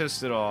swimming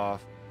pissed it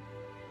off.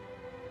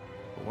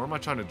 But where am I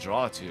trying to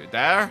draw to?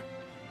 There?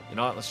 You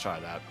know what? Let's try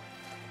that.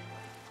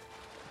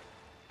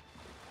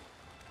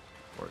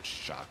 Or it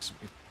shocks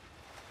me.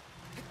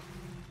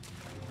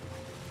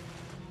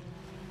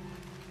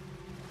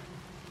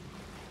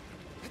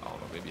 I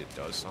don't know, maybe it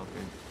does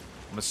something.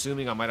 I'm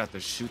assuming I might have to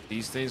shoot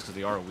these things because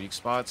they are weak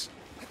spots.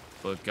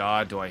 But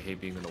god, do I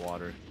hate being in the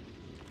water.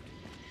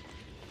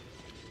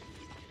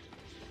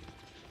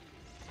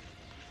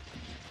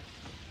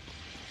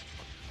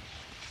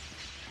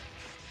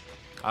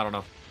 I don't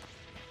know.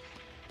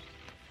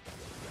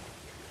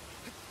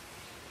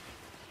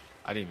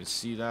 I didn't even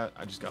see that.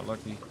 I just got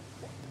lucky.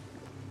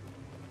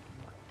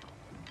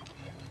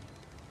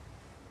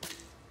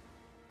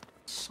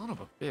 Son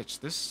of a bitch.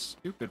 This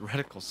stupid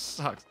reticle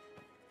sucks.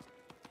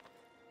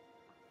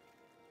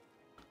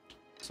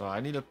 So I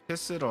need to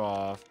piss it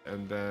off,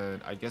 and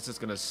then I guess it's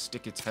gonna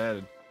stick its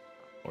head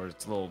or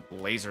its little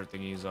laser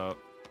thingies up.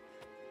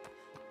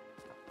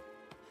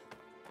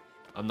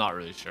 I'm not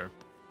really sure.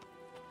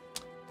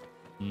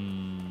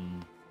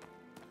 I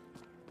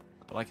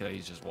like that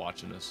he's just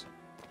watching us.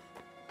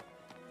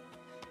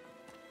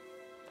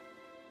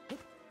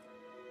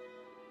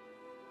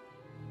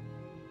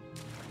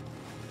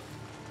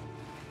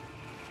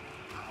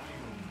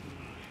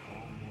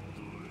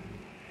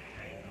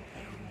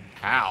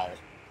 How?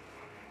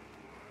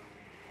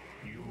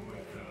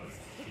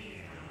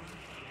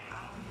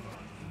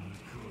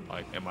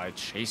 Like, am I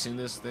chasing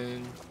this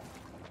thing?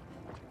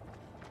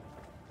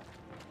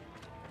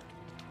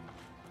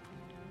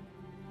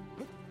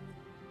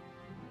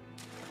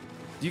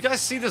 Do you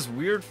guys see this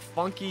weird,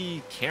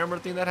 funky camera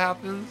thing that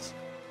happens?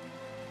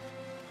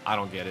 I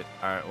don't get it.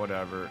 Alright,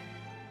 whatever.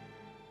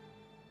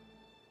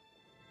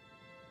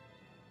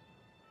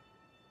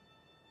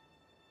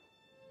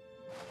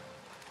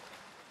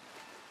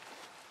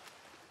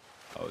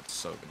 Oh, it's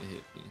so gonna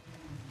hit me.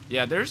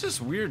 Yeah, there's this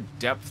weird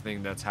depth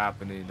thing that's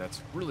happening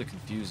that's really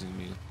confusing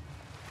me.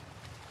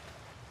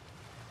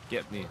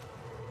 Get me.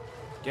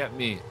 Get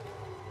me.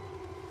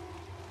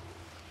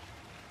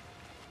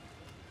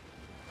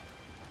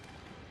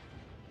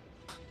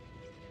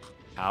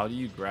 How do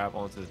you grab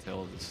onto the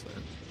tail of this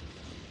thing?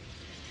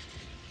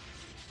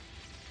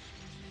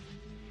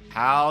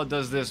 How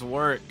does this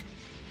work?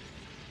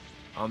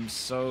 I'm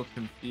so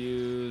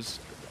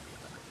confused.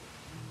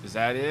 Is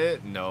that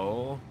it?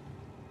 No.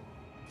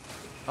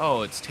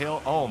 Oh, it's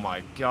tail. Oh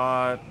my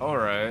god.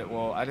 Alright,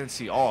 well, I didn't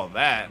see all of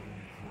that.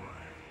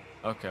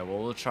 Okay,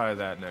 well, we'll try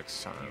that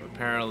next time.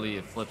 Apparently,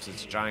 it flips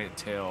its giant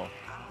tail.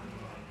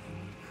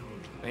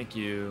 Thank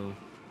you.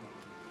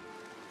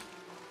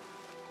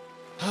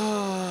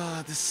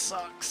 This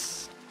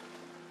sucks.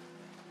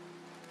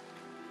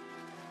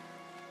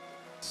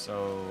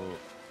 So,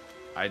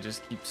 I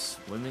just keep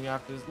swimming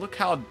after this. Look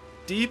how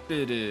deep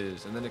it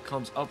is. And then it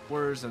comes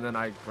upwards, and then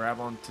I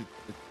grab onto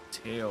the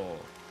tail.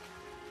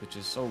 Which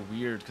is so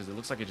weird, because it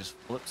looks like it just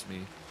flips me.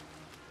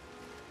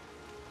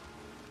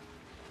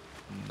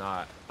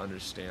 Not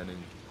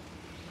understanding.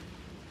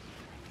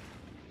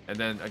 And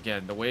then,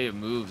 again, the way it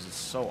moves is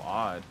so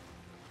odd.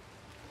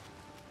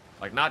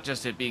 Like, not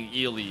just it being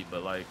eel-y,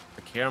 but, like,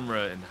 the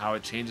camera and how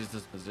it changes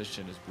its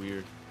position is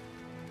weird.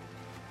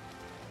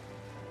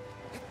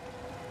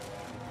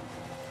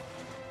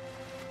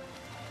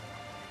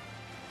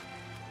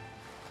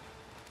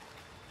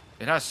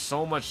 It has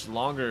so much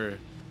longer...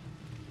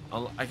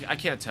 I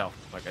can't tell.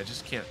 Like, I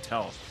just can't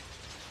tell.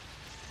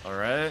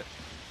 Alright.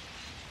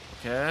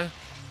 Okay.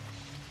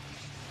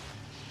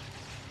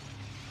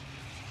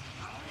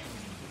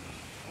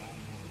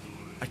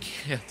 I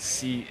can't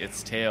see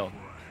its tail.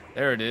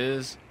 There it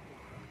is.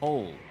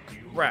 Holy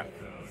crap.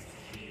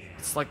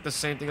 It's like the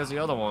same thing as the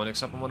other one,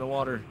 except I'm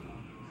underwater.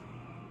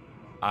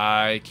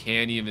 I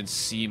can't even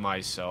see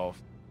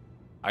myself.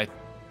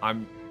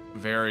 I'm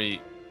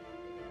very,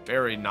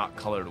 very not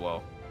colored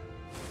well.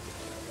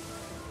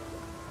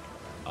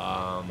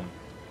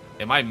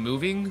 Am I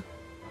moving?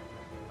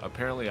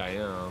 Apparently I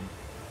am.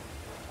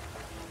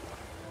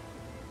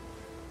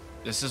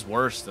 This is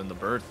worse than the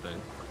bird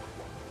thing.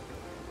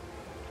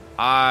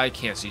 I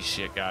can't see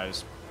shit,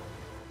 guys.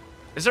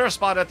 Is there a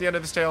spot at the end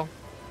of this tail?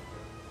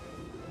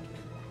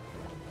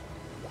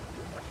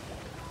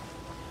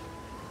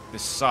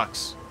 This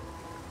sucks.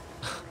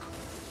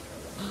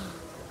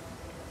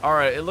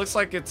 Alright, it looks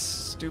like it's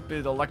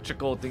stupid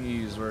electrical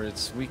thingies where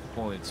it's weak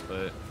points,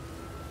 but...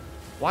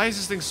 Why is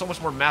this thing so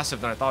much more massive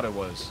than I thought it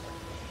was?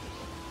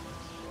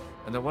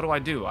 And then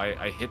what do?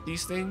 I hit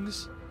these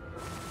things?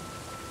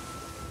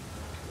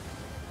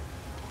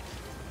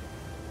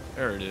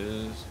 There it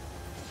is.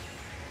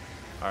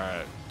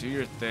 Alright, do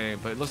your thing.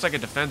 But it looks like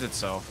it defends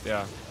itself.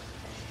 Yeah.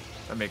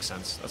 That makes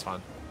sense. That's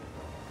fine.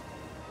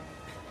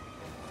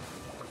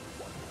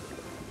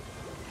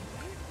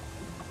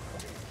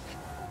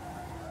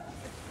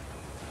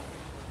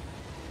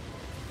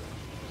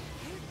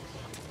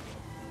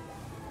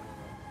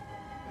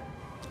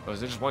 Oh,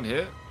 is it just one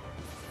hit?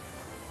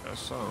 Guess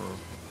so.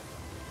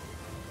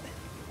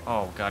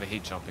 Oh god, I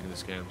hate jumping in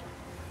this game.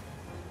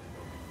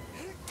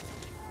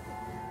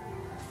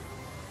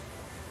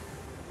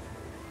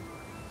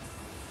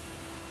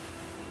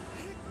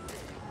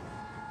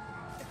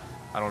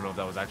 I don't know if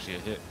that was actually a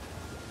hit.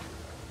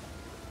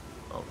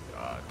 Oh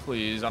god,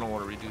 please, I don't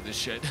want to redo this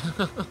shit.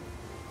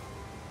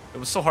 It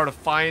was so hard to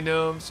find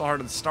him, so hard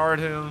to start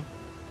him.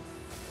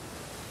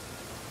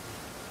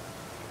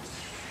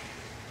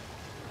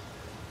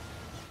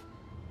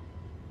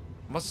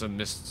 Must have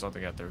missed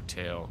something at their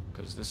tail,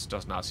 because this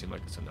does not seem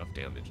like it's enough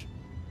damage.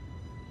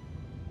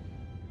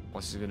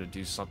 Unless he's gonna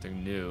do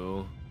something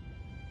new.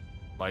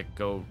 Like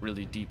go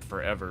really deep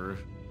forever,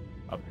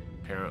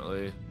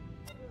 apparently.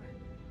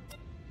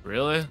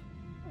 Really?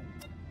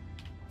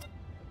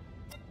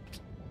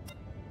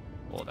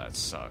 Well, that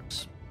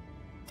sucks.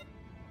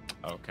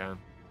 Okay.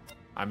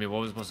 I mean,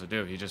 what was he supposed to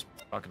do? He just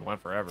fucking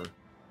went forever.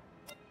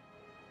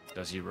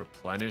 Does he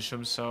replenish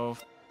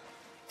himself?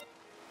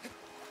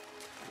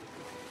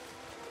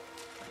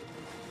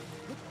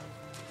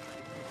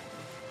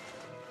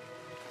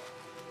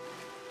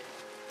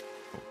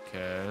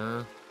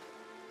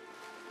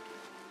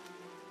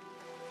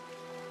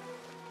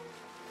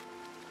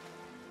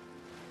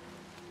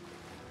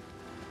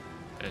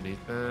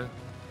 Anything?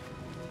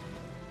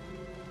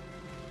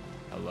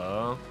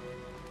 Hello?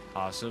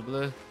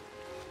 Possibly?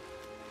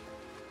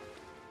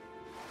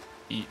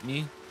 Eat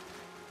me?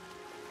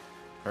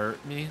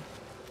 Hurt me?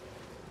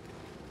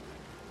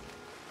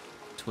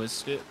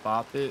 Twist it?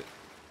 Bop it?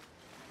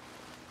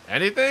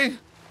 Anything?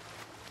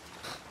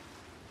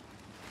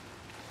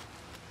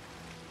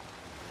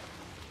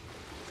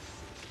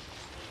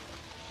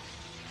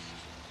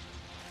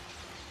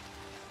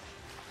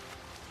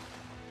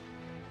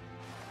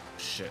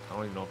 Shit, I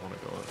don't even know if I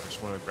want to go in. I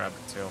just want to grab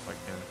the tail if I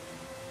can.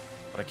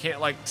 But I can't,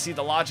 like, see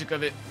the logic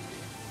of it.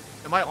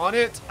 Am I on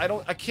it? I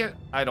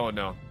don't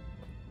know.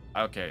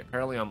 Okay,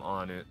 apparently I'm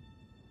on it.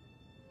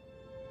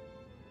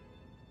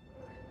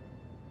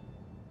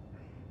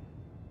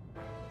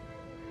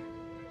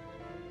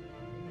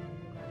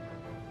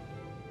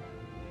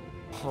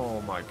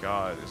 Oh my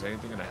god, is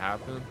anything gonna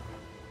happen?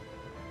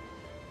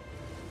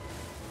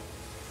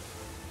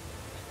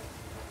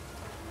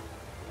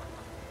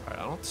 Alright,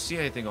 I don't see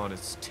anything on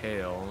its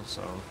tail,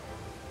 so...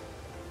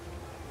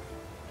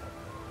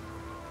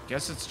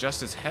 Guess it's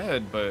just its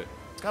head, but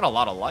it's got a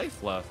lot of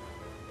life left.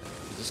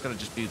 Is this gonna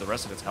just be the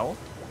rest of its health?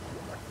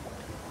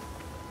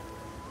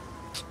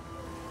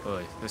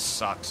 Ugh, this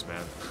sucks,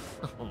 man.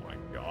 Oh my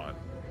god.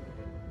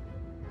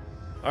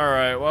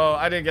 Alright, well,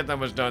 I didn't get that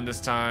much done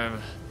this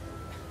time.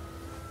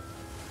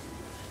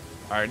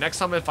 Alright, next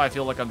time if I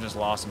feel like I'm just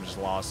lost, I'm just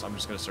lost. I'm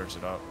just gonna search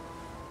it up.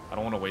 I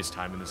don't want to waste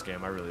time in this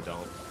game, I really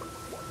don't.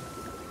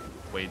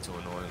 Way too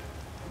annoying.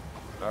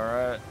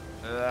 Alright.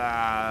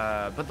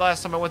 But the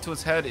last time I went to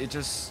its head, it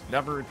just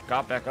never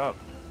got back up.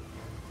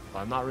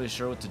 I'm not really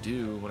sure what to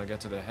do when I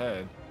get to the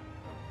head.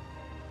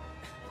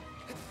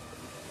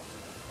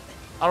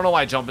 I don't know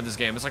why I jump in this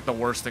game. It's like the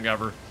worst thing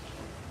ever.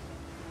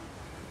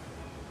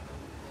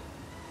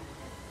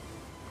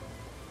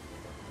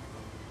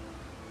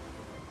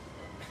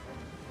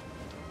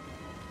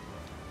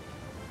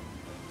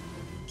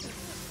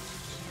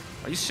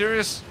 Are you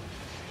serious?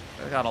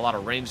 I got a lot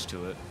of range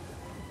to it.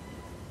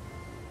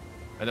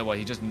 And then what,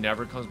 he just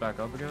never comes back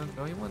up again?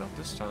 No, he went up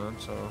this time,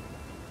 so...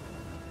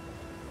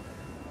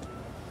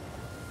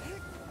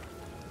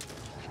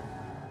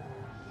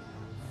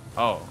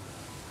 Oh.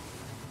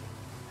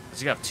 Does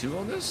he have two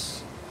on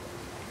this?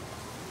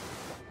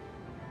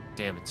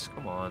 Damn it,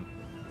 come on.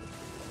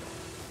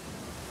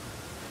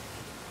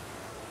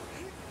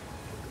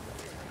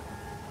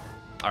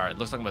 Alright,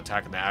 looks like I'm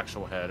attacking the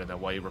actual head, and then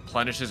what, he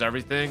replenishes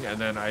everything, and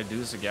then I do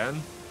this again?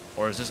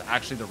 Or is this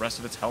actually the rest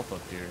of its health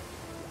up here?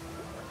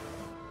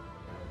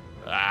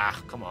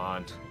 Ah, come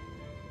on.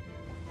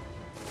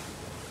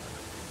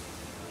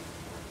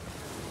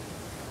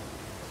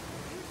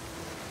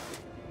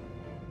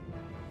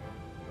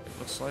 It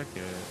looks like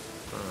it.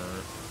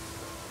 Alright.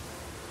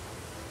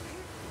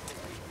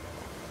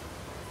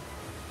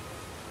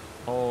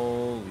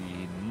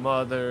 Holy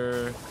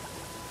mother.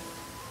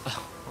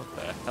 What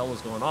the hell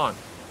is going on?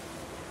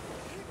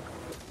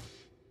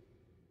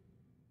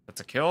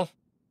 That's a kill?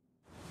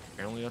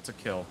 Apparently that's a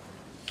kill.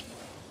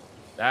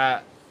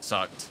 That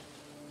sucked.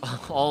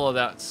 All of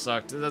that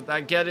sucked. I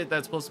get it,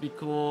 that's supposed to be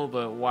cool,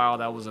 but wow,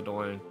 that was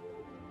annoying.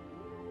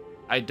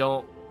 I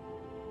don't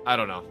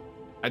know.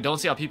 I don't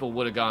see how people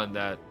would have gone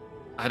that,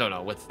 I don't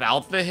know,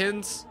 without the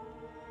hints?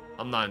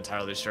 I'm not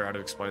entirely sure how to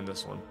explain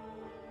this one.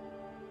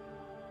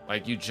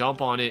 Like, you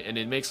jump on it, and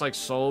it makes, like,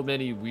 so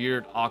many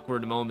weird,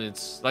 awkward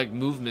moments, like,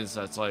 movements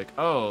that's like,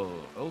 oh,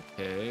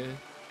 okay.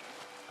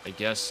 I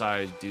guess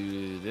I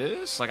do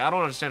this? Like, I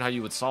don't understand how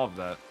you would solve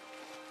that.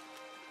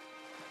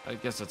 I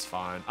guess that's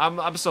fine.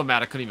 I'm so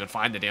mad I couldn't even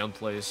find the damn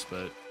place,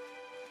 but...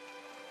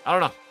 I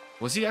don't know.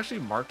 Was he actually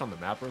marked on the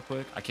map real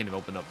quick? I can't even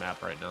open up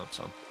map right now,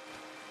 so...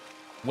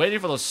 Waiting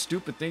for those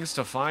stupid things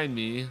to find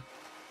me.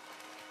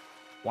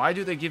 Why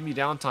do they give me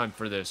downtime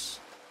for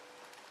this?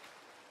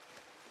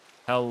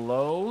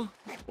 Hello?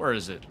 Where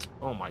is it?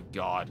 Oh my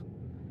god.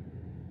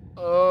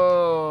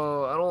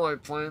 Oh, I don't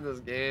like playing this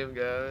game,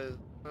 guys.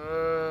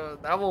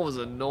 That one was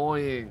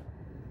annoying.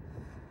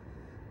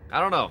 I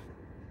don't know.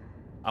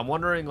 I'm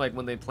wondering, like,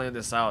 when they planned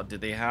this out, did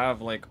they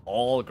have, like,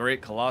 all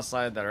great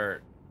Colossi that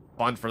are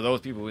fun for those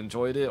people who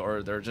enjoyed it, or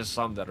are there just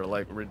some that are,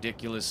 like,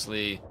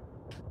 ridiculously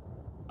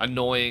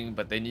annoying,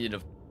 but they need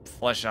to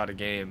flesh out a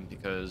game,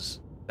 because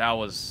that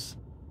was...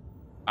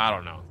 I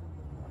don't know.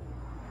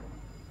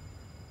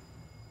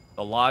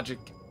 The logic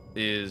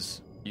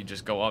is you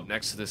just go up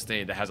next to this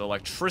thing that has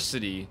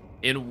electricity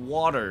in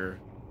water,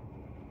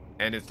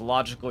 and it's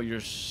logical you're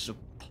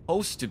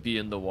supposed to be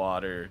in the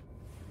water.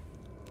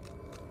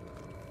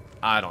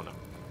 I don't know.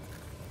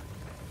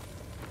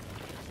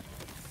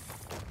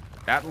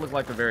 That looked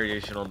like a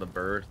variation on the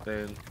bird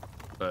thing,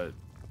 but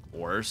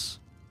worse.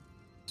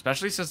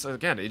 Especially since,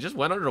 again, it just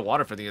went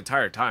underwater for the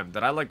entire time.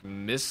 Did I, like,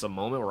 miss a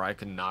moment where I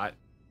could not...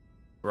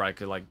 Where I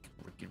could, like,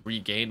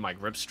 regain my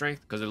grip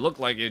strength? Because it looked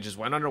like it just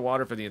went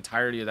underwater for the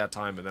entirety of that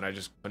time, and then I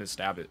just couldn't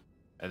stab it.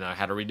 And then I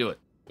had to redo it,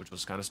 which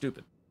was kind of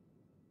stupid.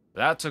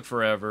 That took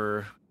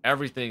forever.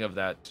 Everything of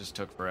that just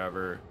took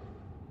forever.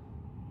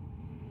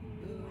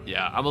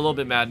 Yeah, I'm a little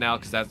bit mad now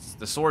because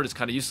the sword is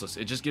kind of useless.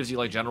 It just gives you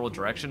like general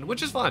direction,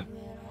 which is fun.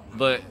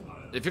 But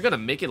if you're gonna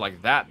make it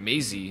like that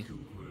mazy,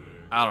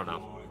 I don't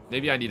know.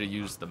 Maybe I need to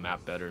use the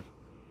map better.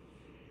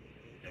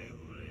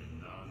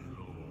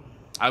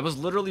 I was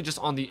literally just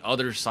on the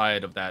other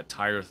side of that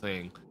tire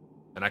thing,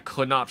 and I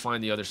could not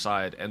find the other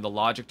side, and the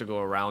logic to go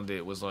around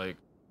it was like,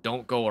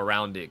 don't go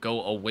around it,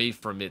 go away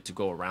from it to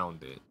go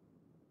around it.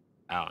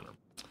 I don't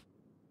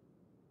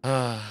know.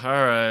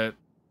 Alright.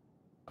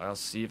 I'll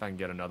see if I can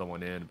get another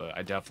one in, but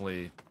I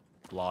definitely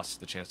lost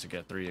the chance to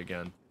get 3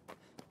 again.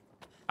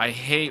 I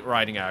hate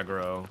riding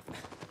aggro.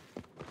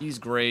 He's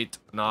great,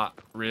 not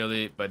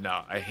really, but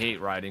no, I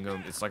hate riding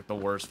him. It's like the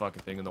worst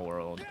fucking thing in the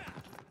world.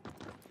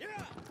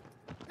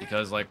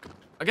 Because, like,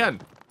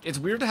 again, it's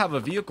weird to have a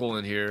vehicle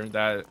in here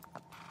that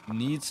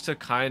needs to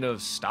kind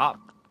of stop,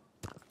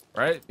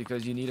 right?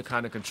 Because you need to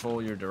kind of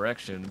control your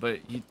direction, but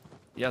he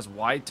has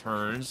wide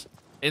turns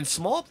in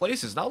small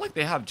places. Not like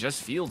they have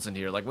just fields in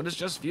here. Like, when it's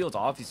just fields,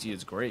 obviously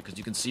it's great because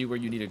you can see where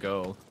you need to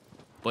go.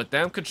 But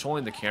them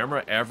controlling the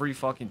camera every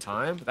fucking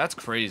time, that's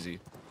crazy.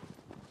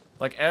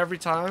 Like, every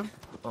time?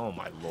 Oh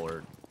my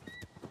lord.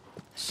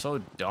 So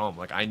dumb.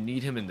 Like, I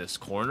need him in this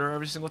corner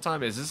every single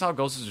time. Is this how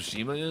Ghost of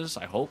Tsushima is?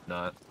 I hope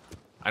not.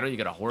 I know you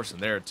get a horse in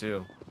there,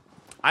 too.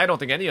 I don't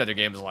think any other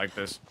game is like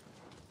this.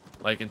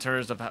 Like, in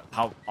terms of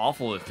how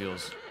awful it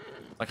feels.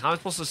 Like, how am I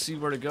supposed to see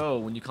where to go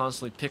when you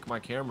constantly pick my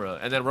camera?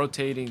 And then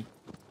rotating,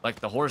 like,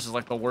 the horse is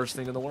like the worst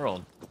thing in the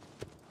world.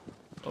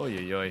 Oh,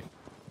 yoy.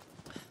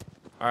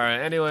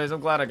 Alright, anyways,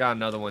 I'm glad I got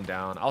another one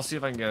down. I'll see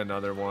if I can get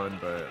another one,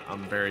 but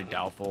I'm very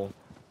doubtful.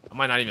 I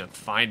might not even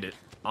find it.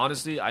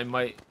 Honestly, I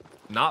might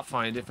not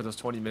find it for those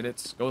 20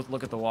 minutes. Go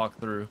look at the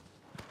walkthrough.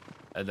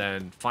 And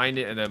then find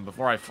it, and then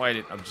before I fight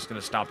it, I'm just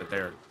gonna stop it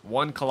there.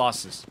 1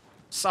 Colossus.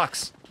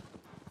 Sucks.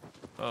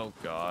 Oh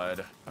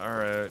god.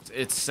 Alright.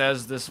 It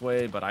says this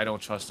way, but I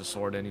don't trust the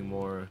sword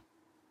anymore.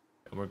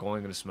 And we're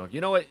going into smoke.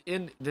 You know what?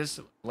 In this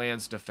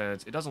land's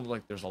defense, it doesn't look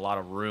like there's a lot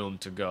of room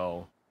to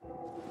go.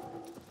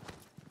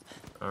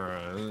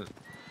 Alright.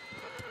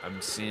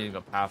 I'm seeing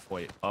a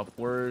pathway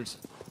upwards.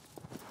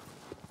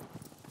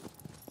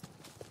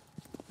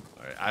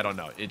 Alright, I don't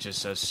know. It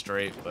just says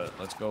straight, but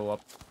let's go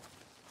up.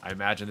 I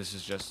imagine this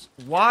is just...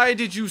 Why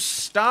did you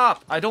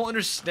stop? I don't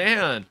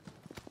understand.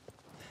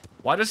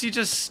 Why does he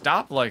just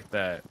stop like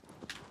that?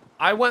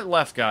 I went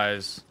left,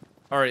 guys.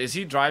 Alright, is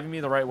he driving me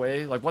the right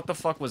way? Like, what the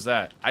fuck was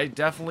that? I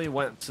definitely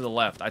went to the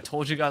left. I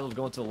told you guys I was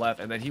going to the left,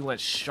 and then he went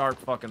sharp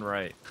fucking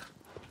right.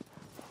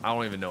 I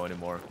don't even know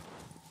anymore.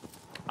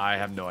 I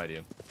have no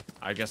idea.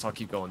 I guess I'll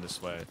keep going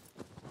this way.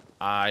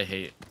 I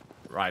hate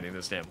riding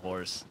this damn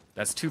horse.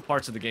 That's 2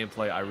 parts of the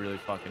gameplay I really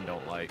fucking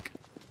don't like.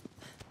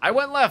 I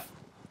went left!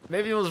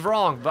 Maybe it was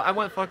wrong, but I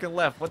went fucking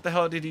left. What the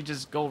hell did he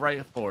just go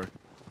right for?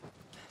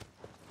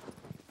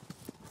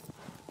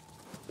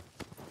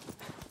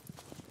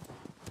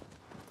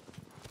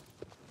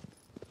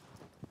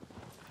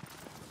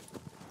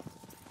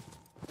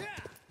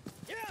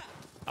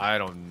 I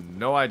don't...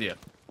 No idea.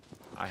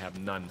 I have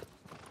none.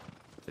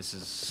 This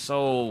is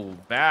so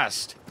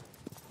vast.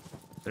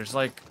 There's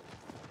like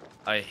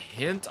a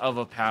hint of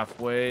a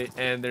pathway,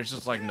 and there's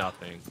just like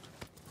nothing.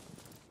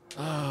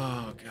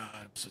 Oh god,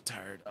 I'm so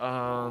tired.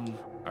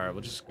 Alright,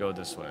 we'll just go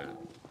this way.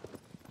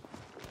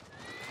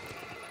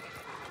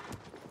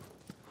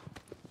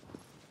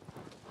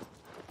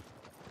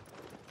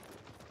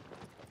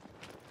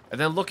 And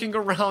then looking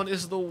around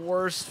is the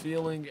worst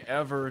feeling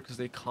ever, because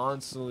they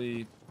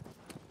constantly...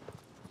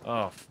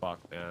 Oh, fuck,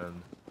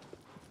 man.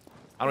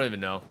 I don't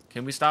even know.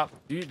 Can we stop?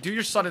 Do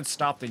your sudden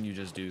stop thing you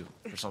just do,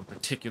 for some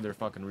particular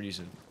fucking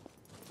reason.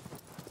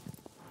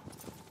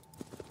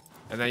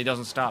 And then he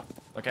doesn't stop,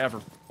 like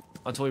ever.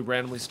 Until he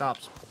randomly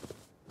stops.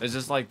 Is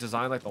this like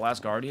designed like The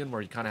Last Guardian,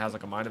 where he kind of has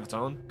like a mind of its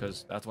own?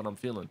 Because that's what I'm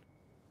feeling.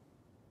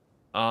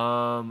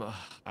 I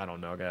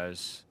don't know,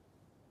 guys.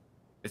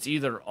 It's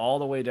either all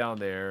the way down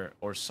there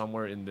or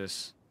somewhere in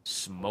this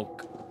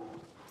smoke.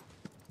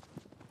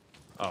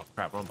 Oh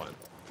crap, wrong button.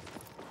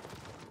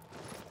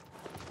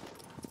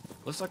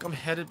 Looks like I'm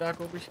headed back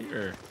over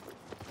here.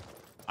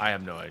 I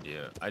have no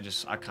idea. I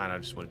kind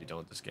of just want to be done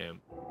with this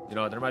game. You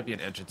know, there might be an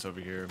entrance over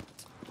here.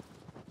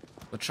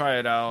 We'll try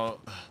it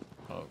out.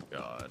 Oh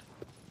god.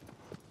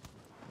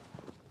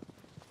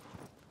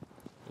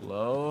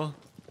 Hello?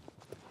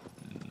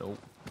 Nope.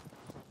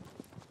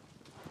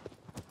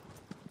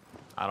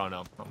 I don't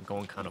know. I'm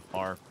going kind of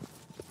far.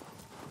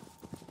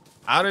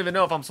 I don't even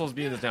know if I'm supposed to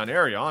be in this down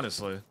area,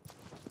 honestly.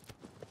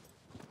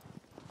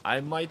 I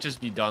might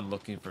just be done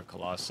looking for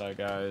Colossi,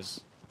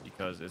 guys,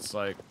 because it's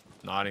like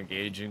not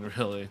engaging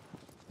really,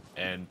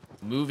 and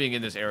moving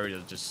in this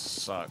area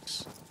just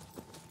sucks.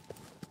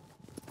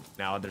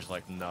 Now there's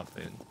like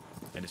nothing,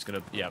 and it's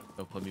gonna, yeah,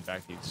 it'll put me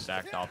back the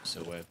exact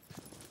opposite way.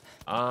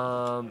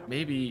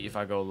 Maybe if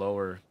I go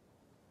lower.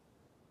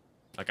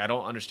 Like, I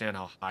don't understand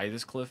how high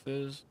this cliff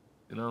is,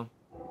 you know?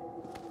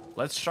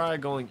 Let's try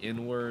going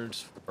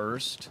inwards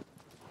first.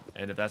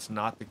 And if that's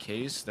not the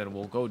case, then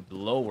we'll go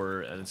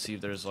lower and see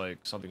if there's like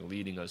something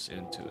leading us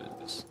into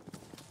it.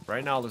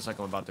 Right now it looks like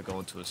I'm about to go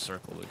into a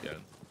circle again.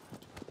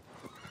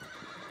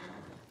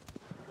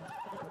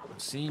 I'm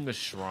seeing a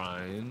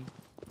shrine.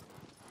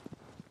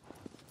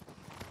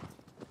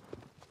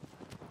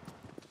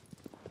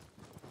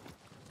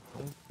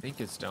 think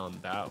it's down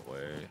that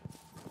way.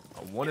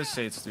 I want to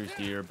say it's through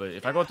here, but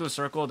if I go through a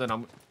circle, then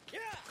I'm...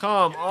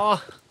 Come on!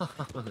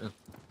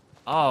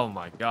 Oh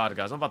my god,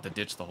 guys. I'm about to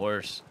ditch the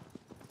horse.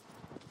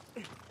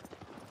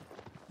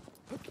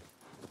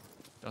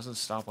 Doesn't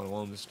stop when I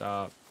want him to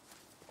stop.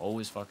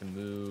 Always fucking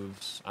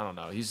moves. I don't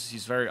know.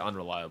 He's very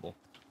unreliable.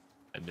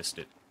 I missed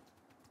it.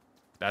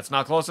 That's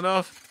not close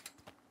enough.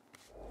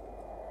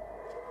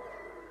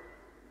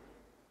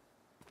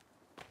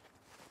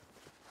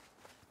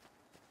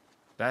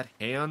 That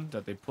hand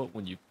that they put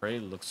when you pray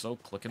looks so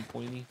click and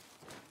pointy.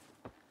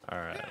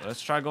 Alright,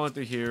 let's try going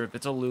through here. If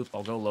it's a loop,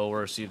 I'll go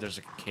lower, see if there's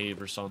a cave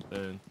or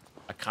something.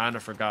 I kind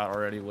of forgot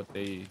already what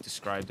they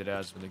described it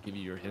as when they give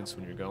you your hints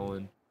when you're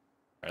going.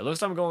 Alright,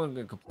 looks like I'm going in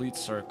a complete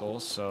circle,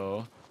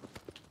 so...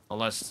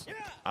 Unless...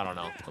 I don't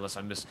know. Unless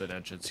I missed an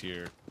entrance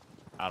here.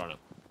 I don't know.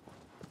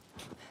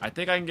 I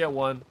think I can get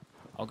one.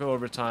 I'll go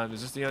over time.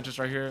 Is this the entrance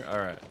right here?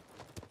 Alright.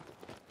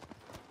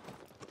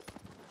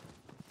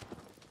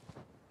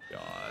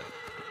 God.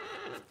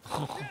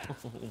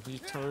 He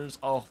turns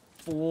a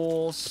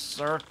full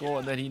circle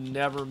and then he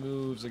never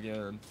moves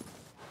again.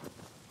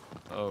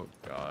 Oh,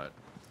 God.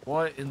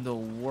 What in the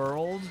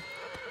world?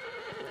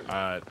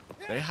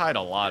 They hide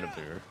a lot of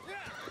their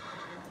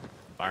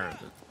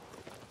environment.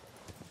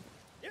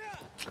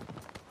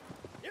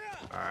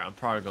 Alright, I'm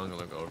probably going to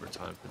look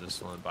overtime for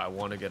this one, but I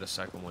want to get a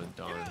second one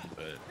done,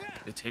 but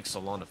it takes so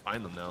long to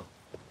find them now.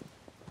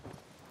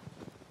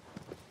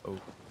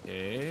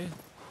 Okay.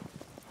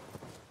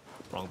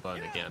 Wrong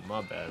button again,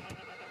 my bad.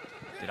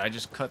 Did I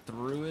just cut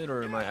through it,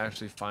 or am I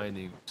actually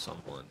finding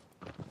someone?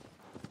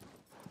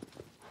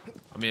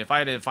 I mean, if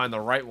I didn't find the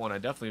right one, I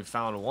definitely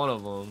found one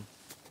of them.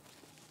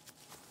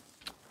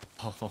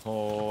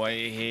 Oh, I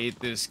hate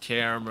this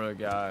camera,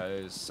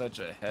 guys. Such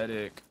a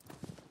headache.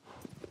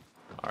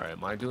 Alright,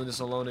 am I doing this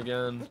alone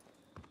again?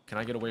 Can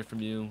I get away from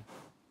you?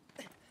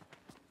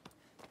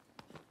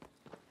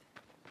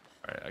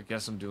 Alright, I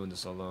guess I'm doing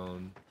this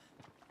alone.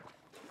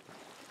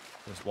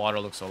 This water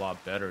looks a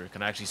lot better.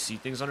 Can I actually see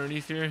things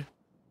underneath here?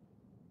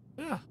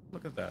 Yeah,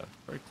 look at that.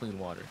 Very clean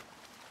water.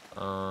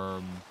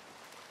 Oh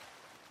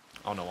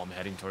no, I'm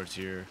heading towards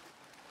here.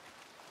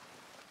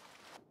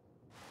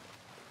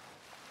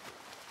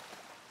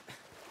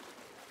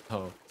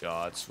 Oh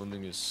god,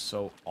 swimming is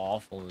so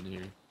awful in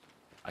here.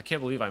 I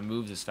can't believe I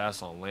moved this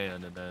fast on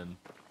land and then...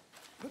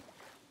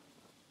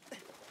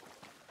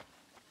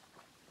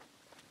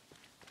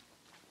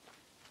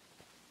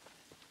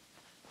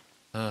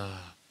 I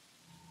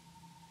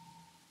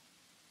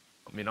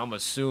mean, I'm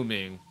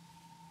assuming,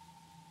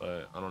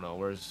 but I don't know.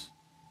 Where's...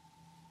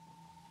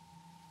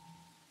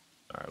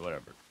 Alright,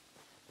 whatever.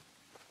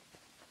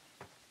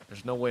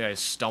 There's no way I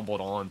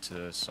stumbled onto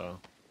this, so...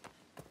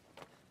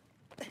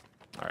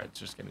 Alright, it's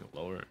just getting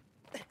lower.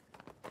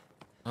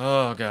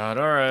 Oh god,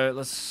 alright,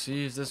 let's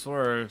see if this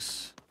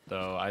works.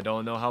 Though, I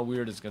don't know how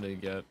weird it's gonna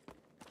get.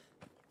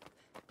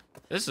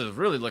 This is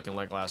really looking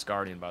like Last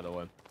Guardian, by the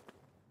way.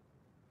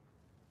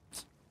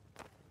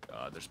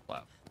 God, there's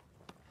platform.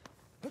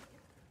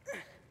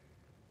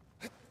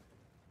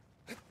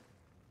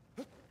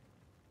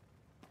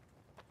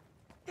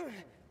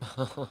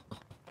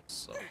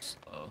 So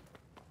slow.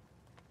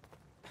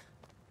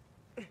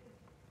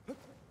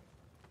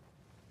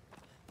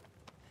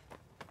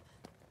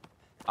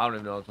 I don't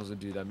even know I was supposed to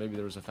do that. Maybe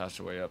there was a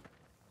faster way up.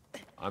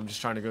 I'm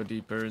just trying to go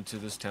deeper into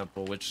this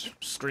temple, which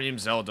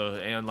screams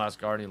Zelda and Last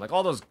Guardian. Like,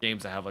 all those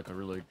games that have, like, a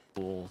really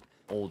cool,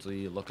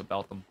 oldie look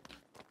about them.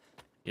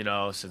 You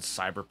know, since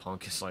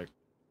Cyberpunk is, like,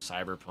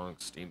 Cyberpunk,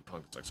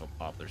 Steampunk, it's, like, so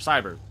popular.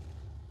 Cyber.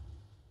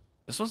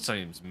 This one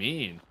seems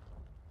mean.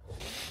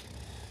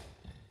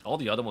 All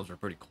the other ones were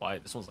pretty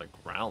quiet. This one's, like,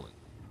 growling.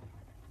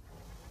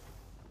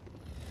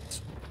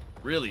 It's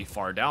really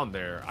far down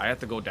there. I have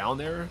to go down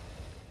there?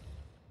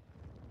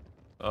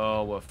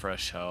 Oh, what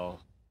fresh hell.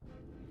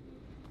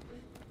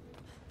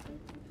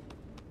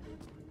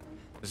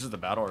 This is the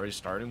battle already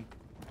starting?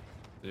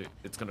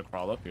 It's gonna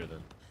crawl up here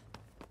then.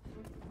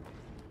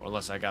 Or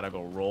unless I gotta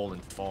go roll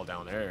and fall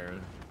down there.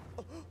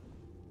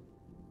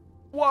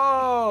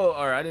 Whoa!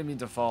 Alright, I didn't mean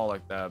to fall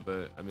like that,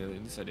 but I mean,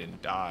 at least I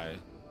didn't die.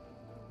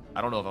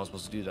 I don't know if I was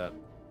supposed to do that.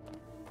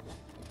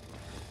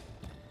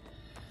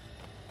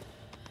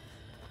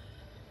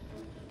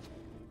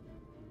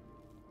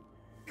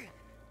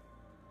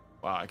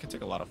 Wow, I can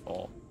take a lot of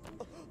fall.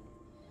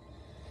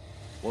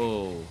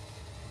 Whoa.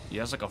 He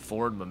has like a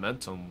forward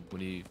momentum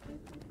when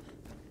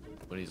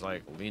he's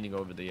like leaning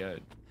over the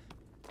edge.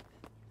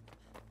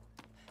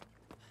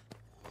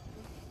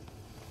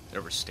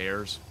 There were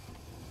stairs.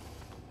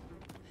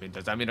 I mean,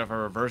 does that mean if I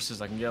reverse this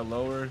I can get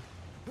lower?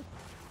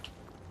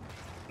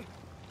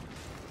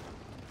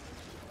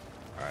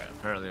 Alright,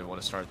 apparently I want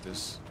to start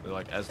this with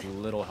like as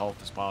little health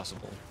as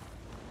possible.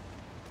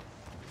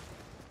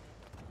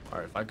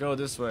 Alright, if I go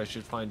this way, I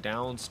should find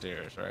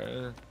downstairs, right?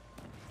 Okay,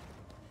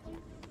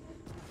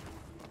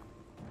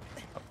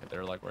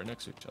 they're like right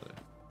next to each other.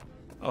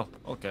 Oh,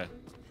 okay.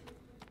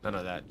 None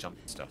of that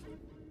jumping stuff.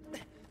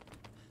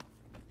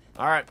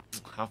 Alright,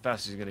 how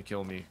fast is he gonna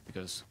kill me?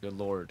 Because, good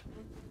lord.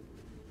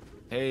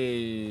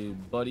 Hey,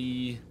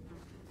 buddy.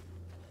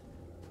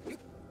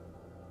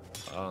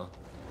 Oh.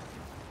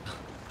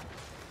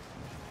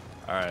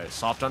 Alright,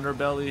 soft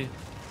underbelly.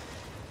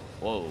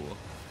 Whoa.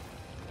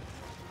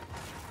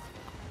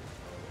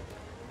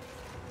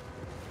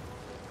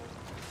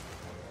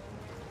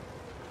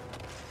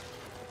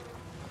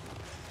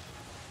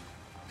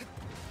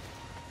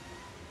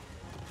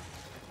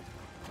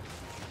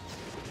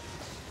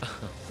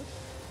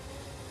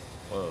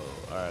 Whoa.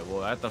 Alright,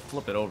 well, I have to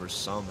flip it over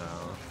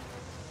somehow.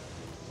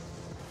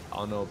 I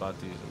don't know about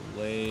these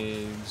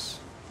legs.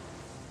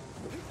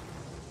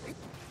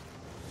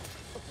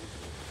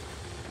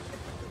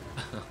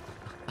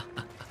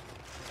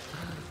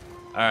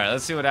 Alright,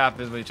 let's see what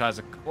happens when he tries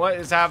to... What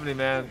is happening,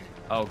 man?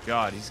 Oh,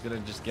 God, he's gonna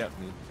just get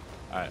me.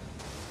 Alright.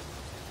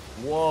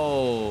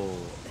 Whoa.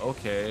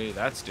 Okay,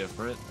 that's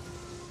different.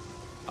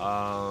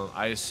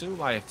 I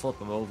assume I flip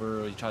him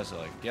over. He tries to,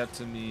 like, get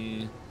to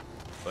me.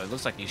 But it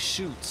looks like he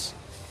shoots.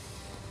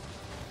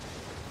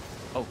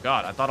 Oh,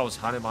 God, I thought I was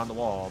hiding behind the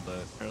wall, but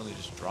apparently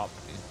just dropped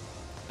me.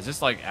 Is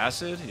this, like,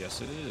 acid? Yes,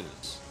 it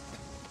is.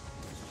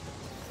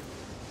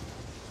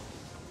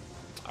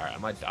 Alright, I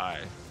might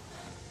die.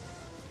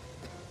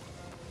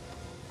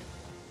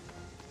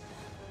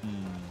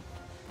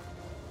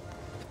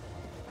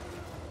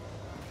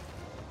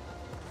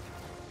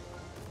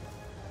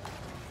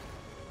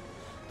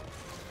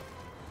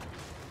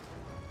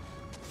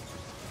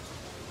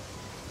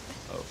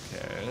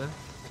 Okay.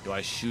 Do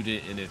I shoot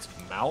it in its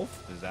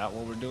mouth? Is that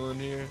what we're doing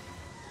here?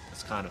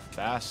 It's kind of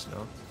fast,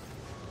 no?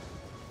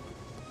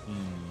 I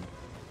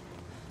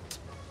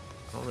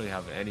don't really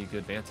have any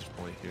good vantage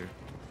point here.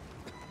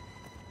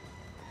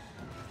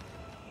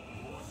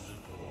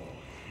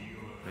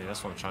 I mean,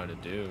 that's what I'm trying to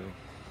do.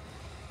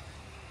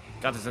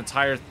 Got this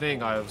entire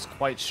thing. I was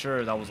quite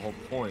sure that was the whole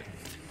point.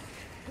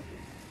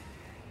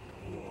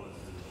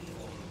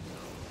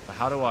 But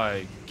how do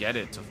I get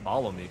it to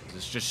follow me? Because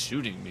it's just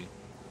shooting me.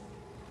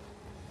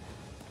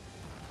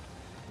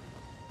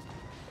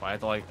 I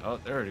have to, like, oh,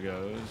 there it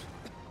goes.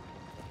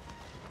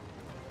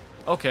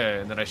 Okay,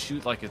 and then I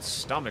shoot like its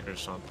stomach or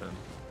something.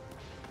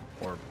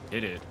 Or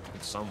hit it.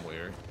 It's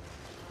somewhere.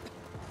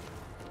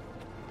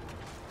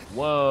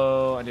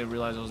 Whoa, I didn't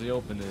realize it was the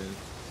opening.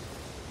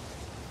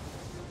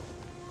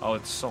 Oh,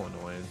 it's so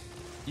annoying.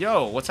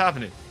 Yo, what's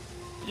happening?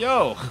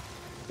 Yo,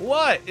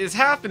 what is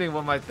happening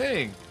with my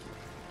thing?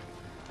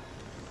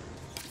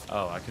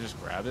 Oh, I can just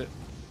grab it?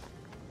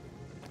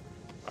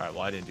 Alright,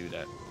 well, I didn't do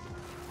that.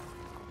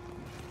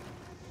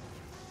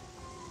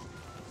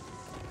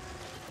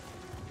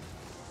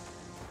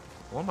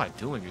 What am I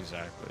doing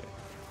exactly?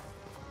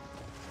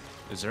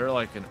 Is there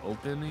like an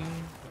opening?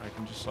 I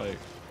can just like...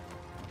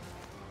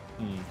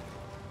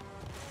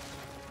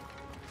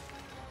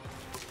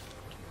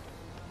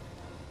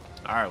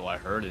 Alright, well I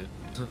heard it.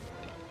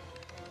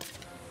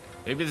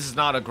 Maybe this is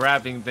not a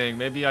grabbing thing.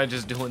 Maybe I'm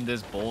just doing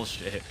this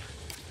bullshit.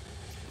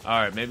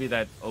 Alright, maybe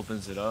that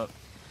opens it up.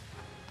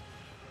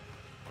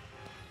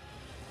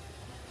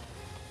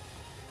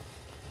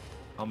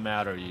 How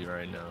mad are you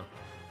right now?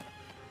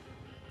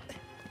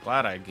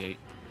 Glad I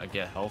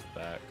get health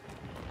back.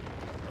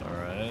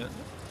 Alright.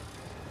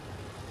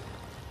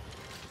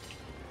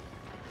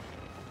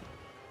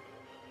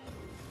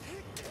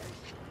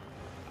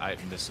 I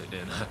miss it,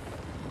 didn't I?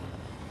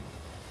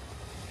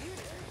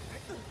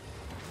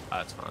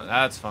 That's fine.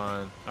 That's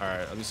fine.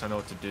 Alright, at least I know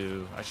what to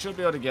do. I should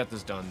be able to get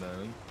this done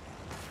then.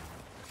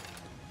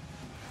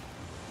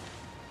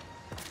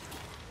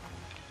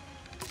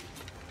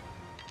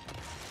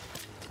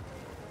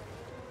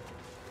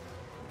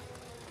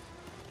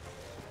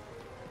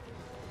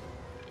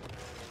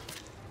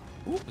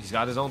 Ooh, he's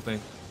got his own thing.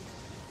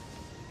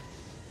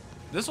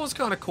 This one's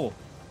kind of cool.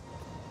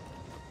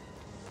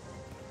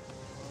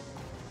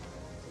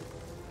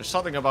 There's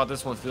something about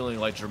this one feeling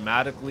like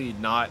dramatically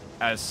not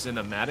as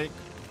cinematic,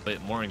 but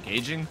more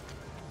engaging.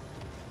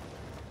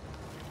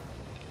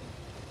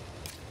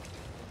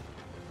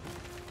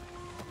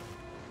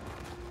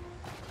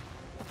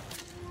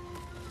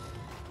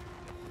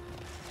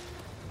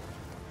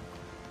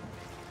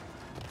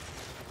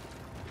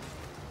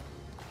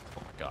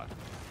 Oh my god.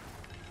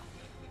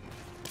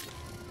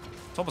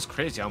 It's almost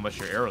crazy how much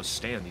your arrows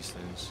stand these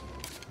things.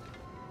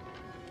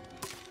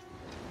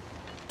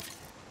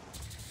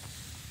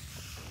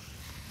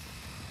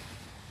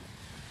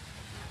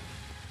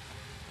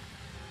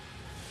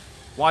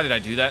 Why did I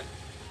do that?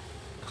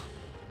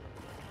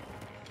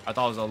 I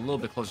thought it was a little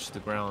bit closer to the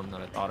ground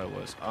than I thought it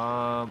was.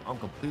 I'm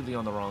completely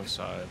on the wrong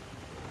side.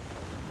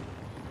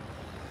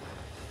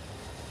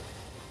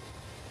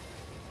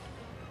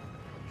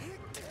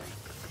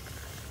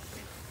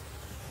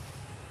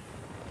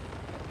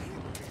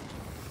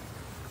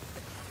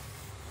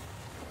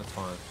 That's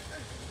fine.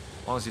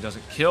 As long as he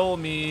doesn't kill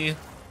me.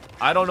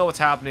 I don't know what's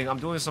happening. I'm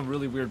doing some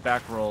really weird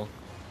back roll.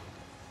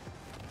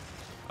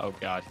 Oh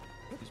god.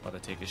 He's about to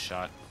take his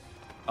shot.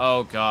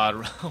 Oh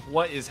god,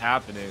 what is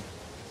happening?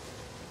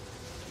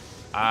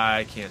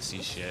 I can't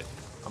see shit.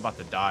 I'm about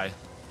to die.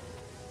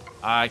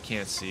 I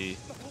can't see.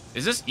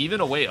 Is this even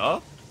a way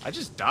up? I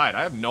just died.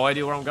 I have no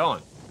idea where I'm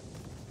going.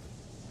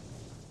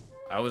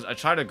 I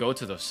tried to go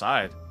to the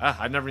side.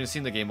 I've never even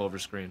seen the game over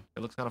screen.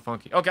 It looks kind of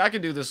funky. Okay, I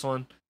can do this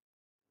one.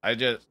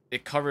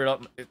 It covered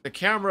up the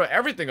camera.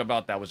 Everything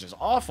about that was just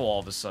awful all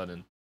of a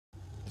sudden.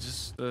 It's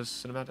just the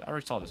cinematic. I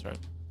already saw this, right?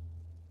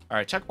 All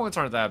right, checkpoints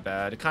aren't that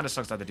bad. It kind of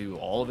sucks to have to do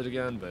all of it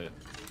again, but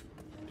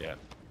yeah.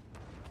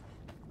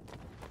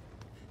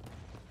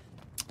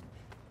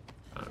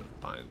 Trying to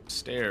find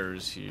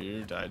stairs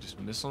here. Did I just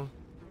miss them?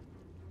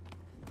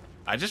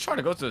 I just tried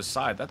to go to the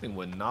side. That thing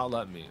would not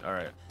let me. All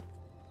right.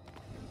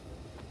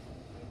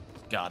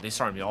 God, they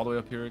started me all the way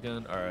up here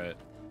again. All right.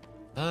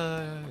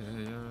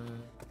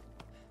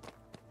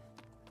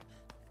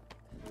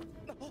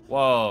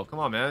 Whoa, come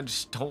on, man.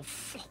 Just don't.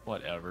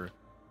 Whatever.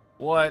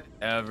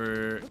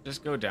 Whatever.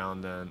 Just go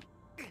down then.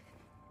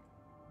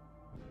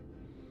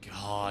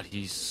 God,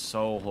 he's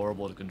so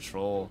horrible to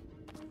control.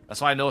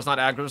 That's why I know it's not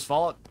Aggro's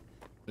fault.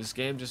 This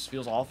game just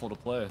feels awful to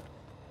play.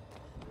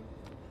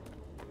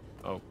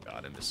 Oh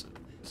God, I missed it.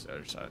 This is the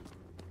other side.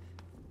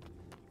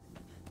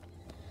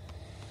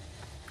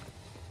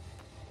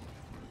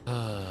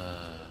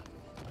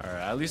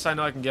 Alright, at least I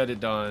know I can get it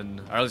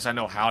done. Or at least I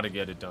know how to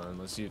get it done.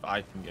 Let's see if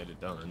I can get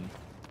it done.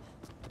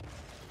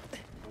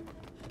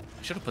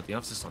 I should have put the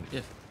emphasis on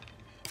if.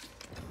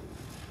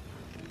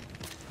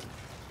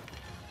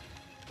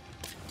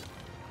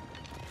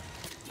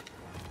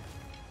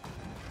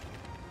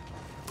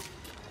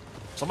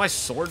 So my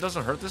sword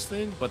doesn't hurt this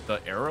thing, but the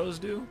arrows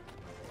do?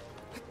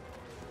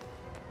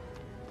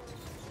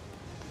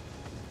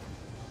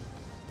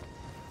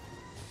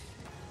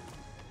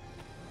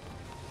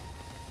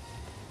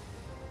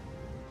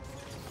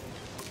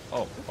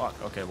 Oh, fuck.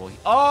 Okay, well...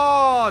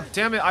 Oh,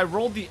 damn it. I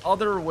rolled the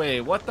other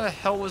way. What the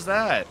hell was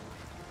that?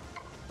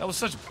 That was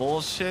such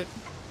bullshit.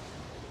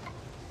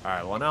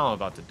 Alright, well, now I'm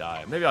about to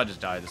die. Maybe I'll just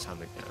die this time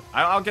again.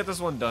 I'll get this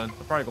one done.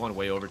 I'm probably going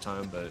way over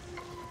time, but...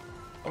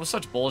 That was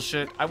such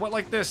bullshit. I went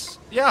like this.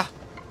 Yeah.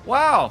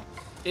 Wow.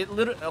 It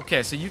literally...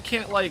 Okay, so you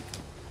can't, like...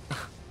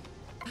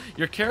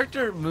 Your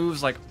character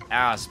moves like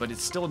ass, but it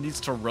still needs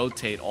to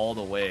rotate all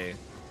the way.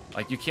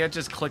 Like, you can't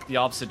just click the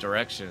opposite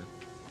direction.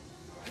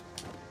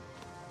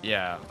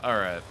 Yeah,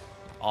 alright.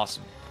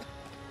 Awesome.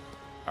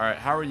 Alright,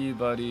 how are you,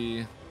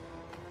 buddy?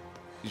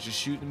 He's just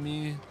shooting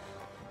me.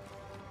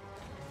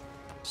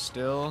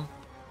 Still.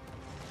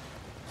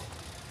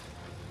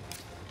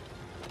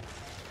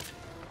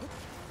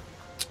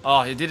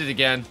 Oh, he did it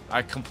again.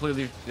 I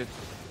completely...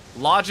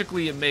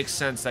 Logically, it makes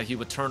sense that he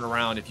would turn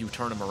around if you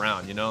turn him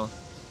around, you know?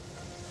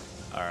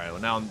 Alright, well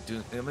now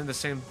I'm in the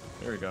same...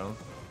 There we go.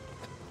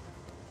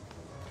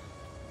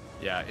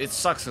 Yeah, it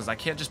sucks because I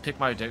can't just pick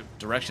my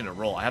direction and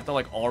roll. I have to,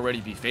 like,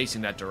 already be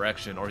facing that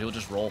direction or he'll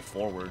just roll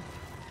forward.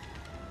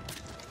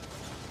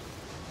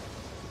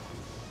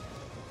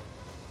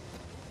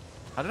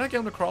 How did I get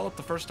him to crawl up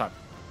the first time?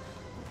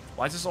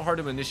 Why is it so hard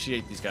to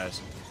initiate these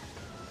guys?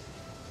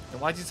 And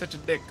why is he such a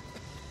dick?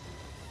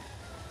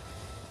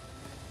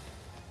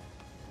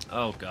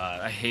 Oh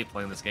god, I hate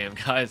playing this game,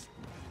 guys.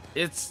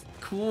 It's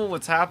cool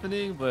what's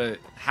happening, but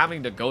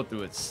having to go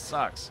through it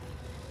sucks.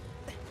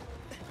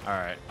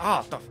 Alright.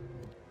 Ah, stuff.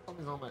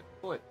 Something's on my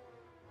foot.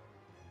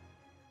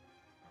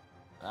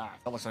 Ah, I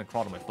felt like something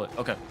crawled on my foot.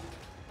 Okay.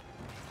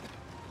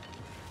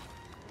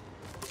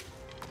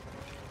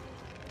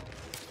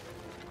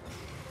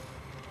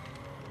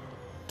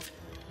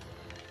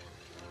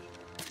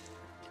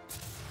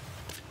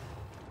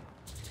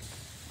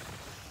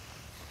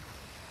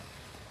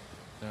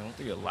 I don't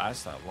think it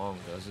lasts that long,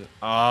 does it?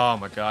 Oh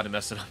my god, I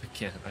messed it up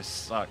again. I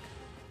suck.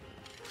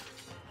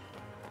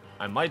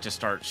 I might just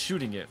start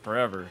shooting it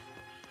forever.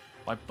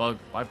 Why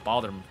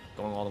bother him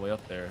going all the way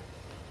up there?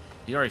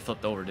 He already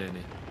flipped over, didn't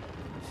he?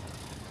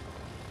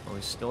 Oh,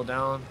 he's still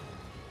down?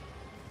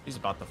 He's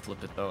about to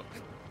flip it, though.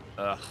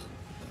 Ugh.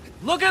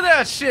 Look at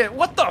that shit!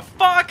 What the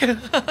fuck?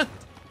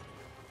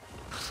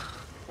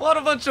 What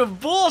a bunch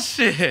of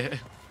bullshit!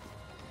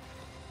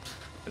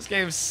 This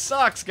game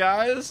sucks,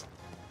 guys.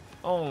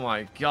 Oh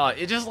my god,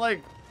 it just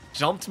like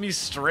jumped me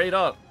straight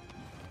up.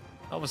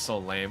 That was so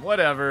lame.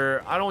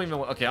 Whatever. I don't even...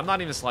 Okay, I'm not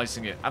even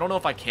slicing it. I don't know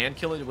if I can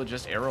kill it with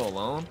just arrow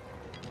alone.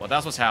 Well,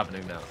 that's what's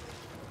happening now.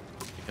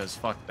 Because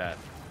fuck that.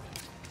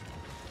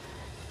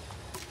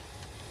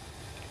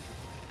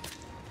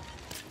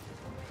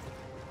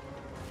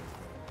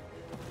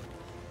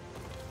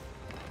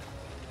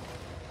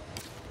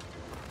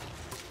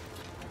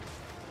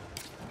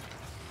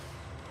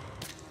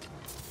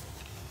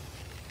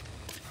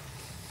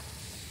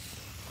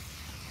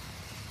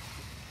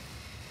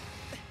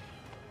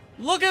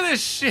 Look at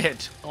this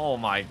shit! Oh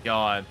my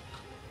god.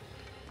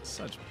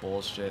 Such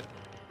bullshit.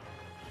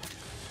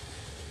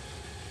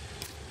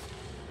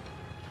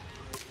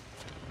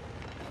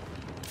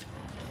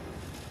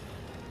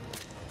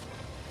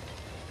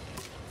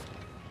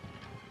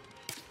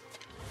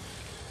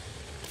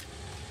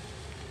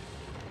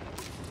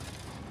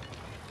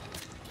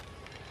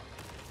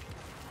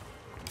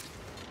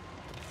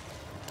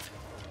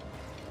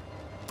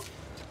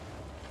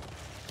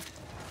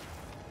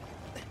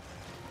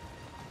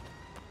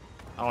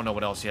 I don't know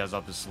what else he has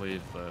up his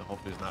sleeve, but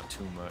hopefully it's not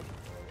too much.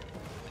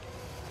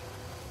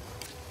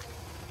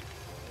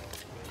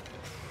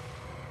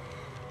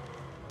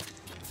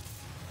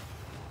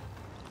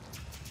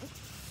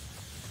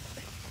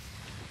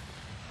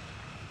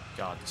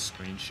 God, the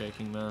screen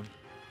shaking, man.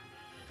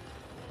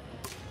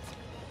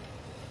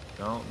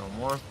 No, no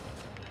more.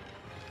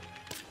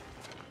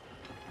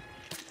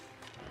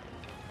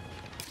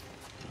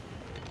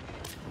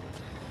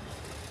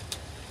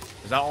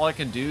 Is that all I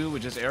can do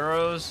with just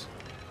arrows?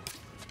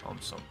 Oh,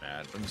 I'm so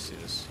mad. Let me see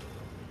this.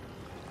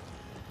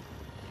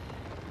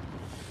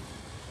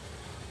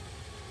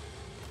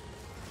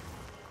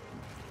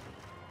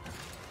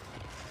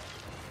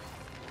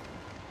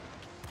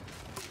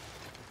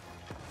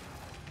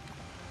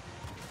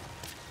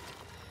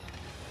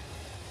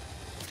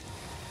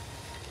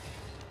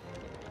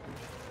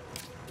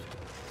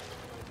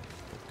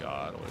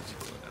 God, what is he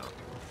doing now?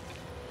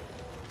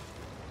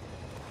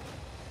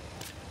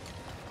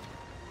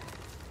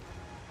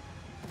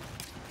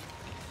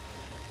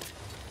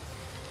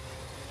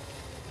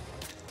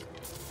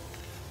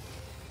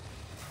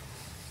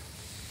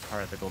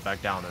 Alright, they go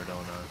back down there, don't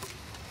I?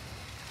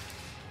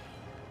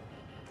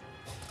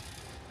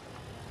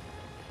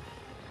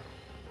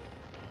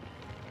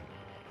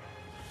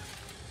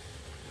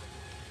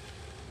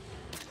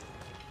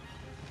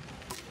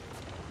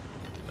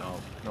 No,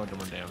 no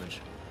doing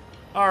damage.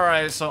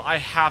 Alright, so I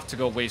have to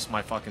go waste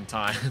my fucking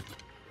time.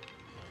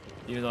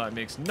 Even though it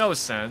makes no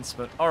sense,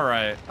 but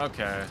alright,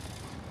 okay.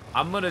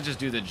 I'm gonna just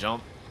do the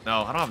jump.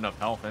 No, I don't have enough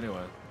health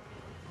anyway.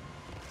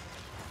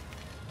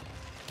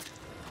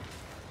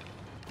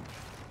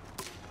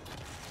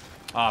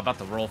 Ah, about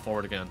to roll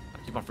forward again.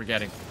 I keep on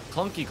forgetting.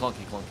 Clunky,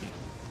 clunky, clunky.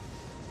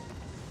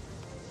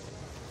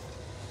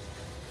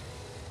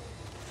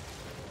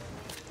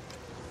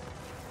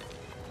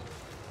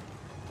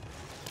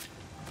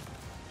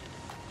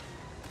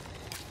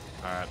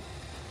 Alright.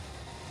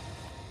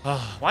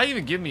 Why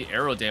even give me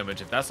arrow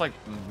damage if that's like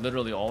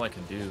literally all I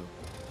can do?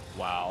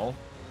 Wow.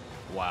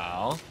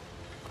 Wow.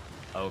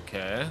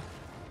 Okay.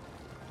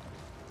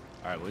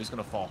 Alright, well he's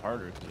gonna fall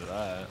harder because of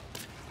that.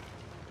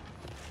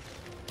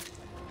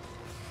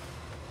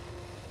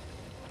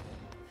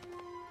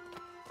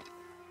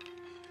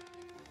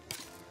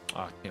 Oh,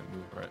 I can't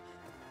move right.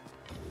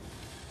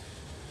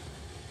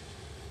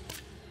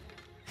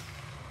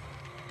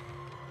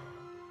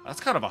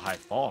 That's kind of a high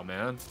fall,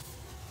 man.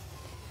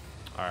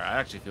 Alright, I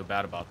actually feel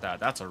bad about that.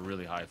 That's a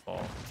really high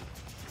fall.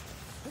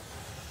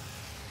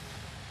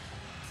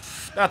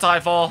 That's a high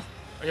fall.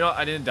 You know what?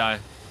 I didn't die.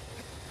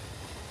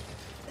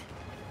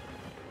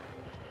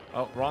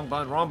 Oh, wrong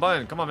button, wrong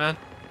button. Come on, man.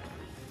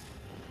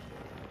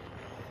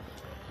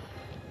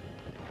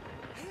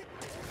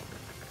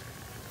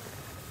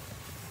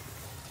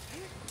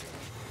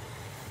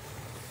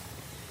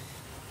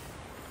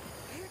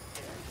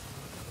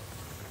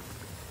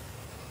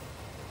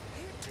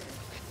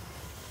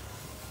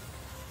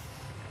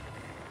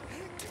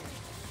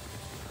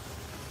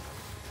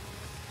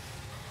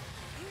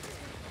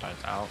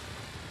 It's out.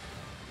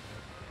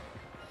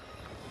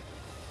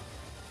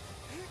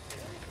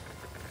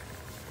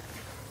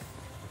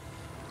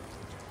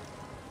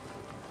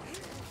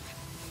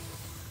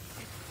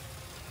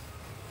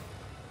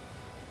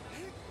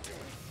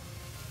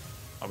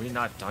 Are we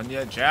not done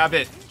yet? Jab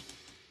it!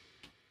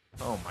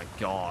 Oh my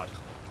god.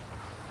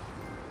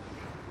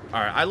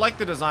 Alright, I like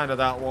the design of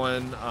that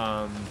one.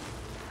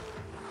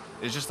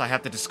 It's just I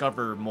have to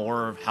discover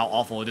more of how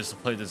awful it is to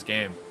play this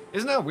game.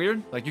 Isn't that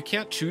weird? Like, you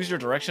can't choose your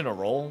direction to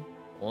roll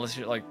unless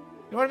you're like,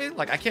 you know what I mean?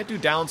 Like, I can't do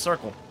down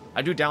circle.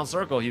 I do down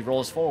circle, he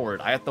rolls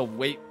forward. I have to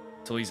wait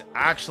till he's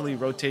actually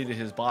rotated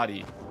his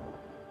body.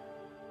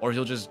 Or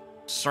he'll just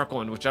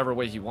circle in whichever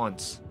way he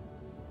wants.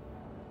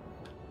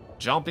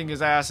 Jumping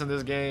his ass in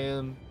this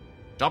game.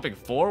 Jumping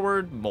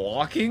forward.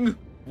 Walking.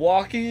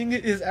 Walking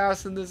his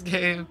ass in this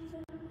game.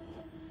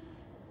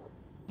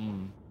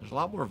 There's a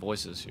lot more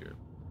voices here.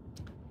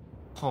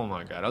 Oh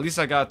my god. At least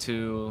I got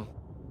to...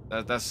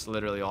 That's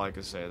literally all I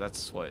can say.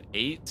 That's, what,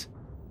 8?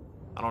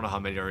 I don't know how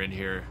many are in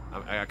here.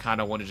 I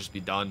kind of want to just be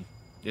done.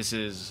 This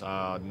is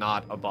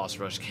not a boss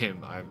rush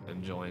game I'm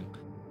enjoying.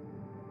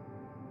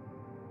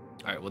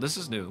 Alright, well, this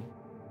is new.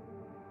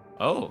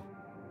 Oh.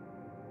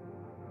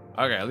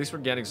 Okay, at least we're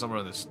getting somewhere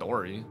in the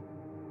story.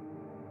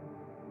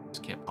 This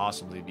can't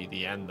possibly be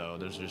the end, though.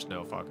 There's just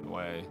no fucking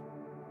way.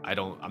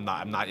 I'm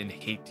not in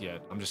hate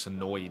yet. I'm just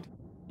annoyed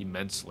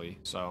immensely,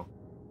 so.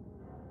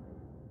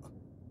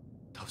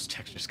 Those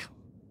textures come.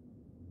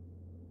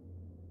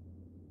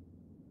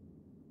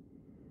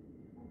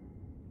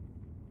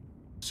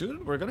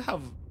 Soon we're gonna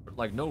have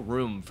like no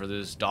room for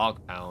this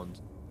dog pound.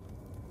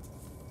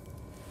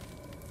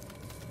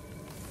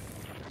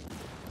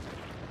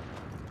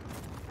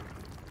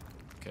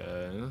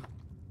 Okay.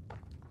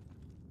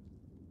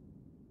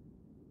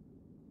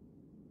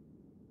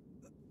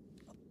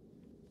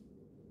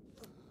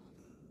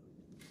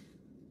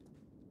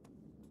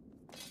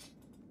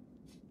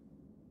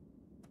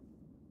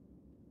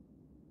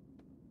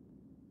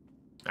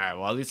 Alright,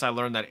 well, at least I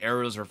learned that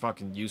arrows are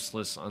fucking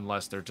useless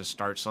unless they're to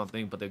start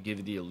something, but they give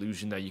you the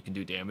illusion that you can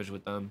do damage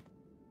with them.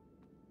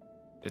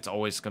 It's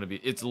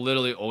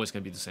literally always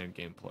gonna be the same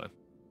gameplay.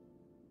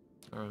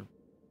 Alright.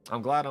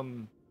 I'm glad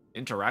I'm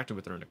interacting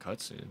with her in a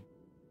cutscene.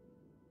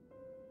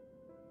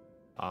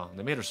 Oh,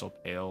 they made her so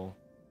pale.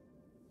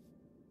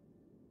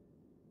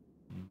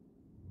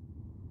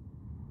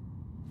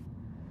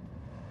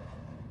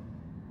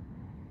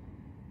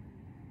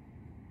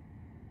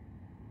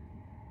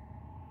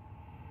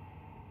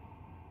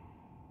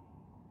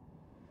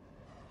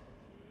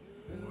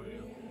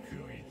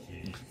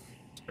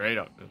 straight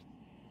up.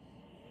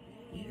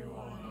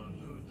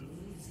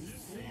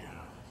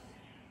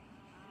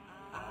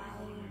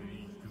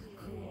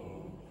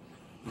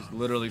 These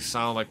literally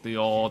sound like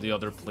all the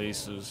other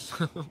places.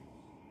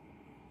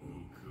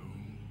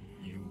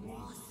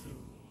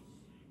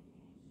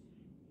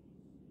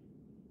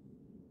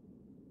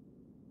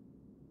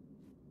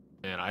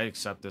 Man, I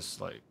accept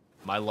this, like,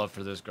 my love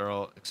for this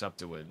girl,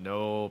 accept it with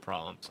no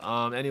problems.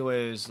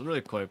 Anyways, really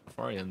quick,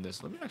 before I end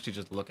this, let me actually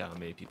just look at how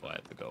many people I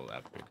have to go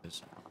after,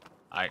 because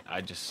I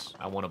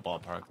want to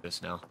ballpark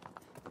this now.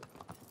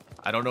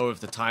 I don't know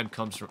if the time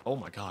comes from, oh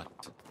my god,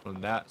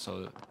 from that,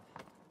 so,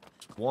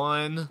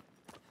 one,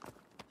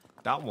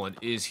 that one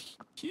is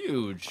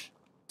huge,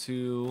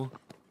 two,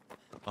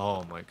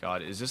 oh my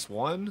god, is this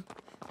one,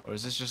 or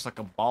is this just like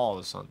a ball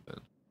or something?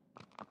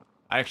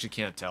 I actually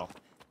can't tell.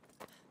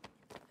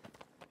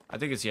 I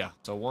think it's, yeah.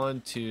 So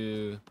 1,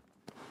 2,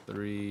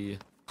 3,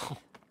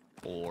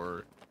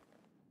 4.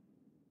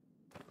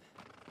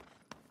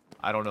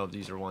 I don't know if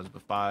these are ones,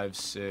 but 5,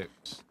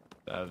 6,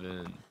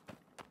 7,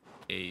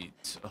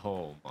 8.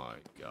 Oh my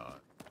god.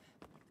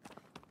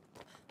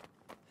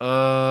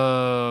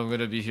 I'm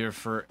gonna be here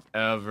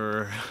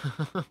forever.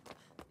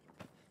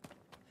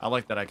 I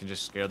like that I can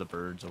just scare the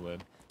birds away.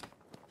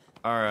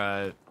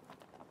 Alright.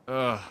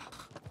 Ugh.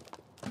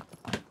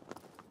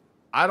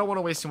 I don't want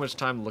to waste too much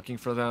time looking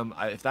for them.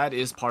 If that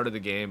is part of the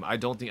game, I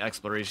don't think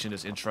exploration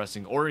is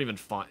interesting or even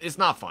fun. It's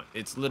not fun.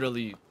 It's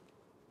literally...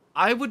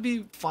 I would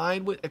be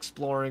fine with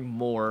exploring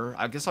more.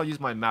 I guess I'll use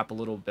my map a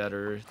little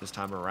better this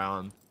time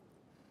around.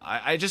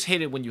 I just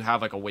hate it when you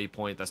have like a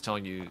waypoint that's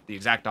telling you the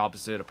exact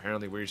opposite,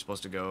 apparently where you're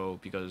supposed to go,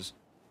 because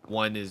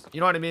one is...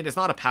 You know what I mean? It's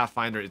not a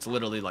Pathfinder. It's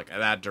literally like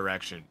that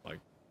direction. Like,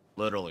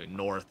 literally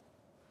north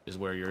is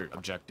where your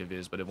objective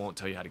is, but it won't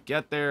tell you how to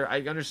get there.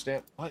 I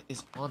understand. What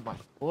is on my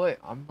foot?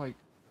 I'm like,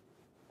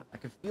 I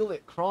can feel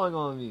it crawling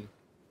on me.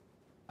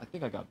 I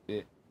think I got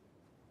bit.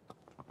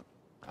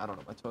 I don't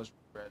know, my toes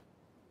red.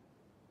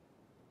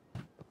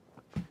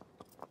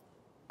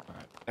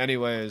 Alright.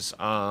 Anyways,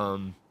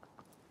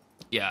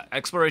 yeah,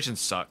 exploration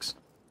sucks.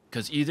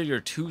 Because either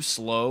you're too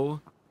slow,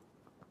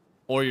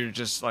 or you're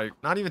just like,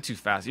 not even too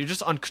fast. You're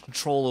just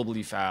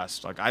uncontrollably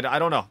fast. Like, I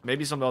don't know.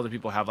 Maybe some other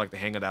people have like the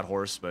hang of that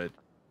horse, but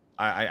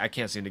I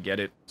can't seem to get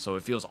it, so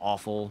it feels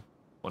awful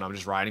when I'm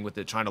just riding with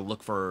it, trying to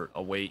look for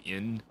a way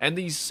in. And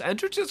these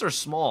entrances are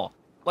small.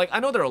 Like,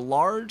 I know they're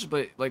large,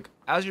 but, like,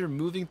 as you're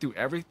moving through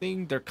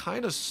everything, they're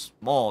kind of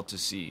small to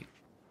see,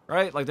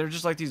 right? Like, they're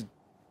just, like, these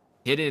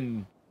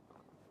hidden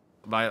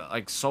by,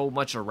 like, so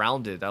much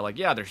around it that, like,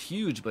 yeah, they're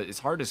huge, but it's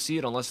hard to see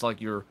it unless,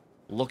 like, you're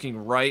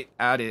looking right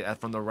at it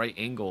from the right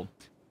angle.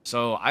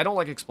 So, I don't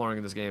like exploring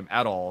in this game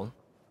at all.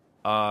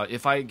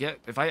 If I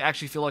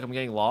actually feel like I'm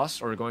getting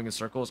lost or going in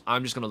circles,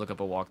 I'm just gonna look up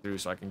a walkthrough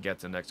so I can get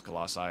to the next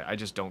Colossi. I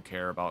just don't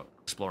care about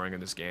exploring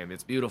in this game.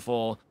 It's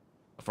beautiful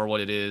for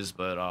what it is,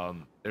 but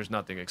there's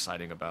nothing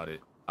exciting about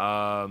it.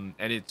 And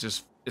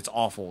it's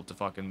awful to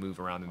fucking move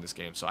around in this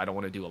game, so I don't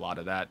want to do a lot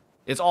of that.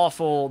 It's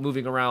awful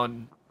moving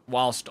around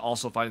whilst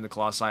also fighting the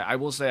Colossi. I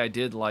will say I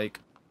did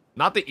like,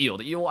 not the eel.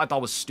 The eel I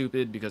thought was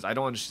stupid because I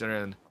don't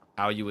understand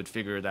how you would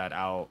figure that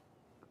out.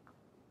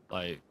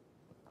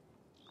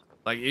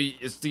 Like,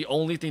 it's the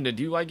only thing to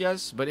do, I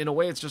guess. But in a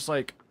way, it's just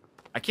like,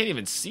 I can't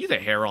even see the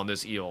hair on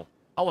this eel.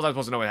 How was I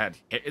supposed to know it had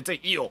hair? It's an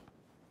eel.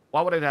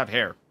 Why would it have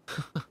hair?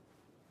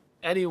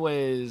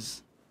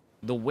 Anyways,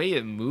 the way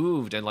it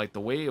moved and, like, the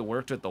way it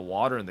worked with the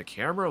water and the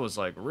camera was,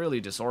 like,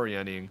 really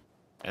disorienting.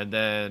 And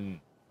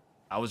then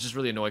I was just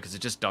really annoyed because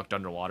it just ducked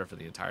underwater for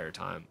the entire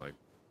time. Like,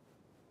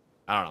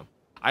 I don't know.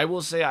 I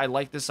will say I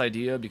like this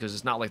idea because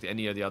it's not like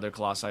any of the other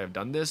Colossi have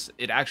done this.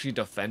 It actually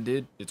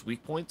defended its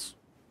weak points,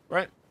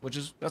 right?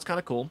 That's kind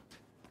of cool.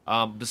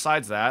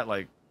 Besides that,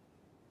 like,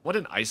 what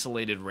an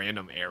isolated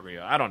random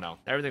area. I don't know.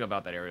 Everything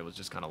about that area was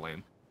just kind of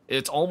lame.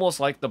 It's almost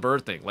like the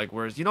bird thing. Like,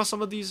 whereas, you know,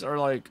 some of these are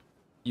like,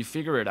 you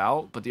figure it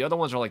out, but the other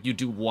ones are like, you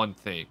do one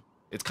thing.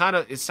 It's kind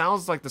of, it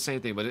sounds like the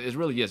same thing, but it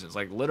really isn't. It's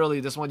like,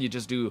 literally, this one, you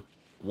just do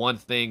one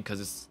thing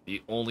because it's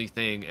the only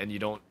thing, and you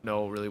don't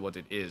know really what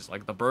it is.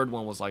 Like, the bird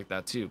one was like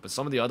that, too. But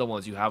some of the other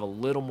ones, you have a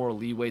little more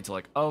leeway to,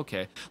 like, oh,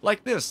 okay.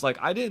 Like this. Like,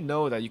 I didn't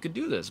know that you could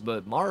do this,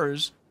 but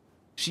Mars...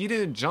 She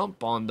didn't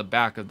jump on the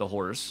back of the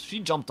horse. She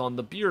jumped on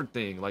the beard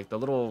thing, like the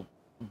little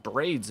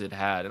braids it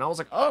had. And I was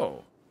like,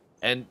 oh.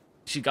 And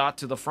she got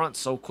to the front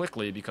so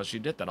quickly because she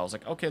did that. I was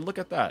like, okay, look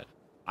at that.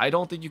 I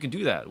don't think you can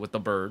do that with the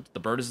bird. The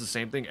bird is the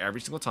same thing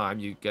every single time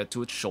you get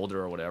to its shoulder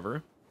or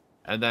whatever.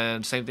 And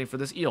then same thing for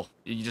this eel.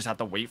 You just have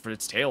to wait for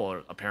its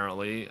tail,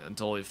 apparently,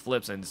 until it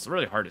flips. And it's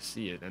really hard to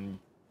see it. And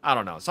I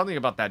don't know. Something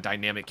about that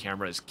dynamic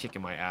camera is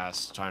kicking my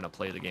ass trying to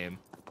play the game.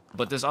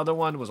 But this other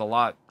one was a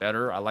lot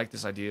better. I like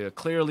this idea.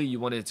 Clearly, you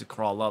wanted it to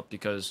crawl up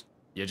because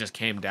you just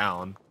came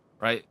down,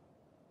 right?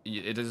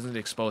 It doesn't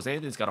expose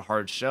anything. It's got a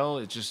hard shell.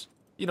 It's just,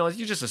 you know,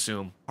 you just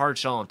assume. Hard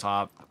shell on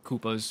top,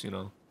 Koopas, you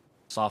know,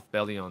 soft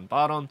belly on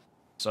bottom.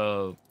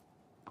 So,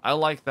 I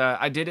like that.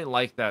 I didn't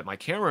like that my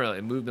camera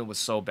and movement was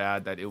so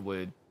bad that it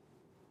would,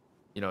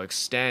 you know,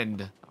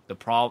 extend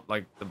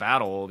the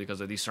battle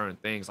because of these certain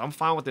things. I'm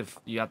fine with if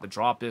you have to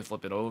drop it,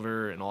 flip it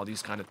over, and all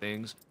these kind of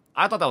things.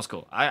 I thought that was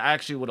cool. I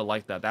actually would have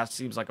liked that. That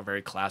seems like a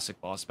very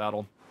classic boss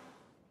battle.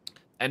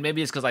 And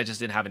maybe it's because I just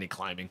didn't have any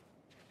climbing.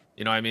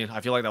 You know what I mean?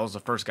 I feel like that was the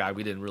first guy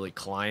we didn't really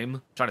climb.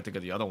 I'm trying to think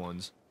of the other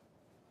ones.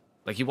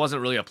 Like, he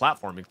wasn't really a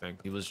platforming thing.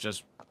 He was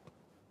just...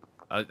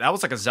 that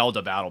was like a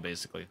Zelda battle,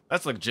 basically.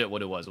 That's legit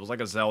what it was. It was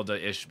like a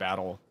Zelda-ish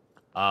battle.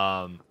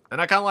 And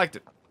I kind of liked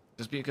it.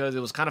 Just because it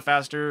was kind of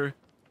faster.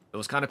 It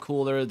was kind of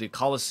cooler. The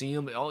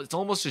Colosseum, it's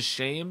almost a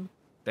shame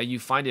that you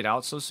find it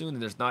out so soon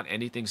and there's not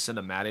anything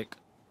cinematic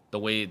the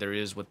way there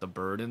is with the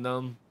bird in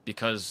them.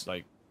 Because,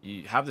 like,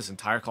 you have this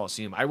entire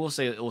Colosseum. I will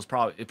say it'd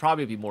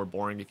probably be more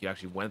boring if you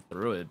actually went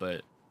through it,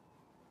 but,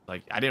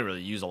 like, I didn't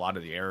really use a lot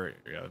of the area.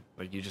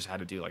 Like, you just had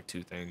to do, like,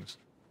 2 things.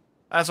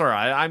 That's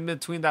alright. I'm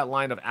between that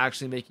line of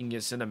actually making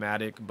it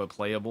cinematic but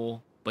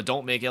playable, but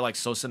don't make it, like,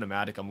 so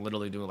cinematic I'm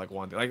literally doing, like,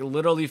 one thing. Like, it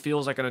literally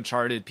feels like an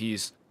Uncharted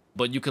piece,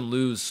 but you can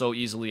lose so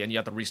easily and you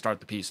have to restart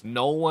the piece.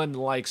 No one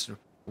likes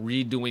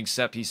redoing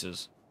set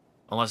pieces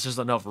unless there's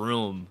enough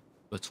room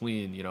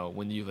between, you know,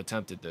 when you've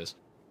attempted this.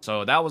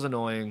 So that was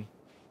annoying.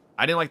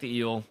 I didn't like the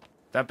eel.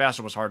 That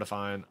bastard was hard to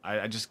find.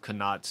 I just could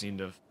not seem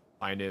to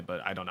find it,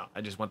 but I don't know. I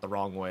just went the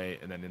wrong way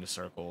and then in a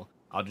circle.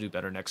 I'll do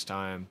better next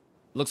time.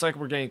 Looks like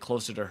we're getting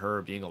closer to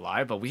her being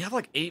alive, but we have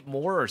like 8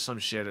 more or some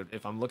shit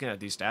if I'm looking at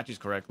these statues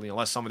correctly,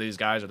 unless some of these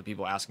guys are the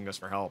people asking us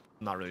for help.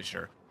 I'm not really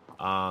sure.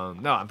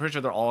 No, I'm pretty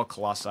sure they're all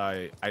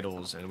Colossi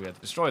idols and we have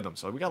to destroy them.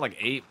 So we got like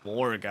 8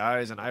 more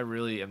guys and I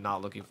really am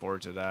not looking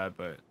forward to that,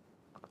 but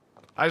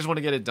I just want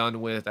to get it done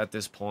with at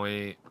this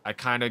point. I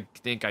kind of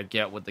think I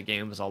get what the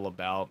game is all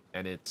about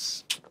and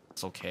it's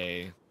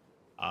okay.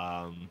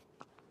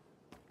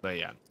 But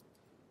yeah.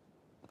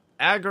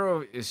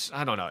 Aggro is,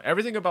 I don't know,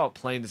 everything about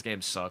playing this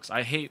game sucks.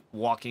 I hate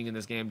walking in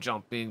this game,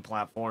 jumping,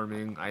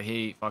 platforming. I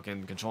hate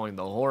fucking controlling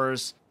the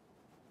horse.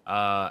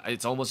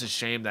 It's almost a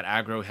shame that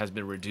aggro has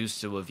been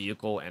reduced to a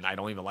vehicle and I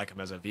don't even like him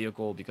as a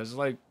vehicle because,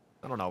 like,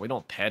 I don't know, we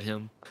don't pet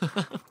him.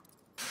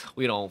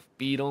 We don't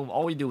feed him.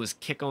 All we do is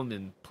kick him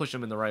and push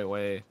him in the right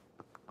way.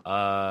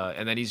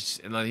 And then he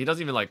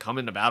doesn't even, like, come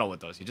into battle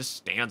with us. He just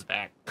stands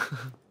back.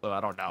 So I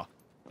don't know.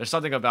 There's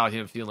something about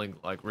him feeling,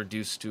 like,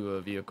 reduced to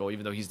a vehicle,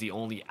 even though he's the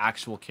only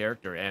actual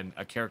character and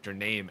a character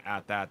name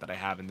at that I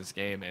have in this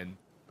game. And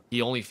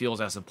he only feels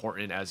as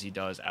important as he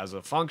does as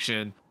a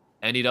function,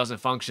 and he doesn't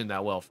function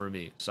that well for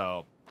me.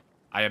 So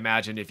I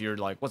imagine if you're,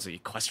 like, what's it,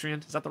 equestrian?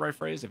 Is that the right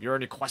phrase? If you're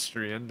an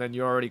equestrian, then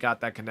you already got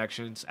that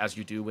connection, as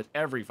you do with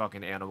every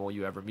fucking animal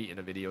you ever meet in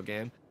a video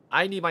game.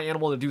 I need my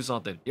animal to do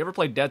something. You ever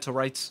play Dead to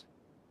Rights?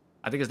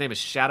 I think his name is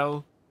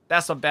Shadow.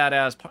 That's a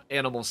badass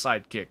animal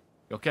sidekick,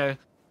 okay?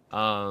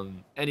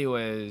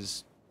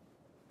 Anyways,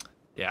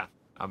 yeah,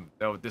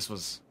 this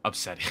was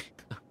upsetting.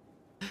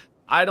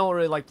 I don't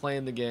really like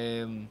playing the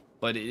game,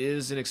 but it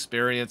is an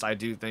experience I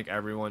do think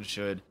everyone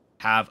should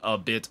have a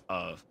bit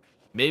of.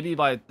 Maybe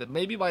by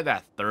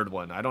that 3rd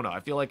one, I don't know.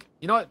 I feel like,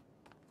 you know what?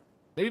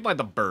 Maybe by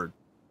the bird.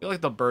 I feel like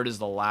the bird is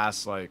the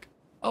last, like,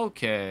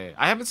 okay.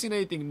 I haven't seen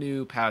anything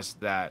new past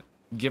that,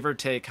 give or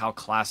take how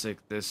classic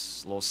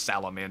this little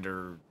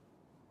salamander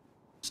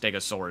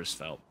stegosaurus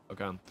felt,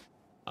 okay?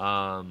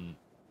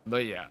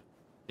 But yeah,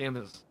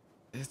 game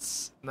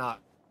it's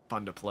not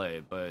fun to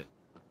play, but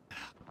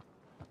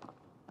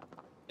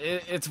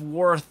it's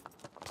worth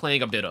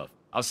playing a bit of.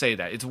 I'll say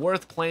that. It's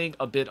worth playing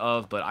a bit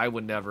of, but I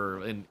would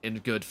never,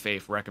 in good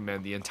faith,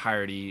 recommend the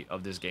entirety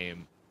of this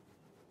game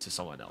to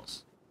someone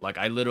else. Like,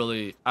 I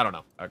don't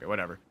know. Okay,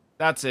 whatever.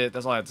 That's it.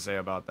 That's all I have to say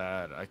about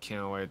that. I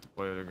can't wait to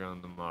play it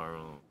again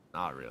tomorrow.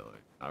 Not really.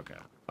 Okay.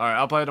 Alright,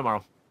 I'll play it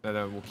tomorrow. And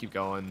then we'll keep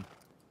going.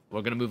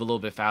 We're gonna move a little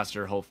bit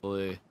faster,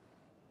 hopefully.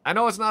 I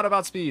know it's not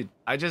about speed.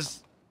 I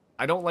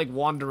don't like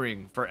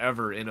wandering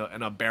forever in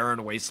a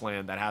barren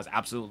wasteland that has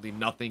absolutely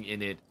nothing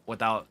in it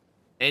without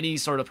any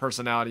sort of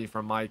personality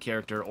from my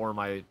character or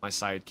my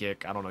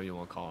sidekick. I don't know what you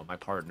want to call it, my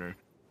partner.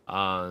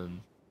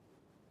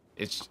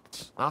 It's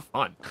not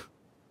fun.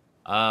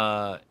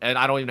 And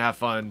I don't even have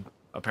fun,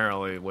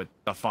 apparently, with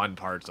the fun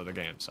parts of the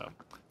game. So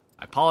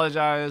I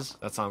apologize.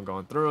 That's how I'm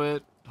going through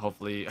it.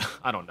 Hopefully,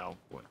 I don't know.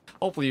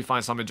 Hopefully you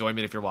find some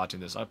enjoyment if you're watching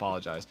this. I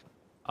apologize.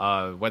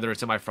 Whether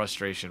it's in my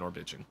frustration or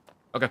bitching.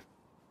 Okay.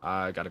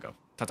 I gotta go.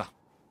 Ta-ta.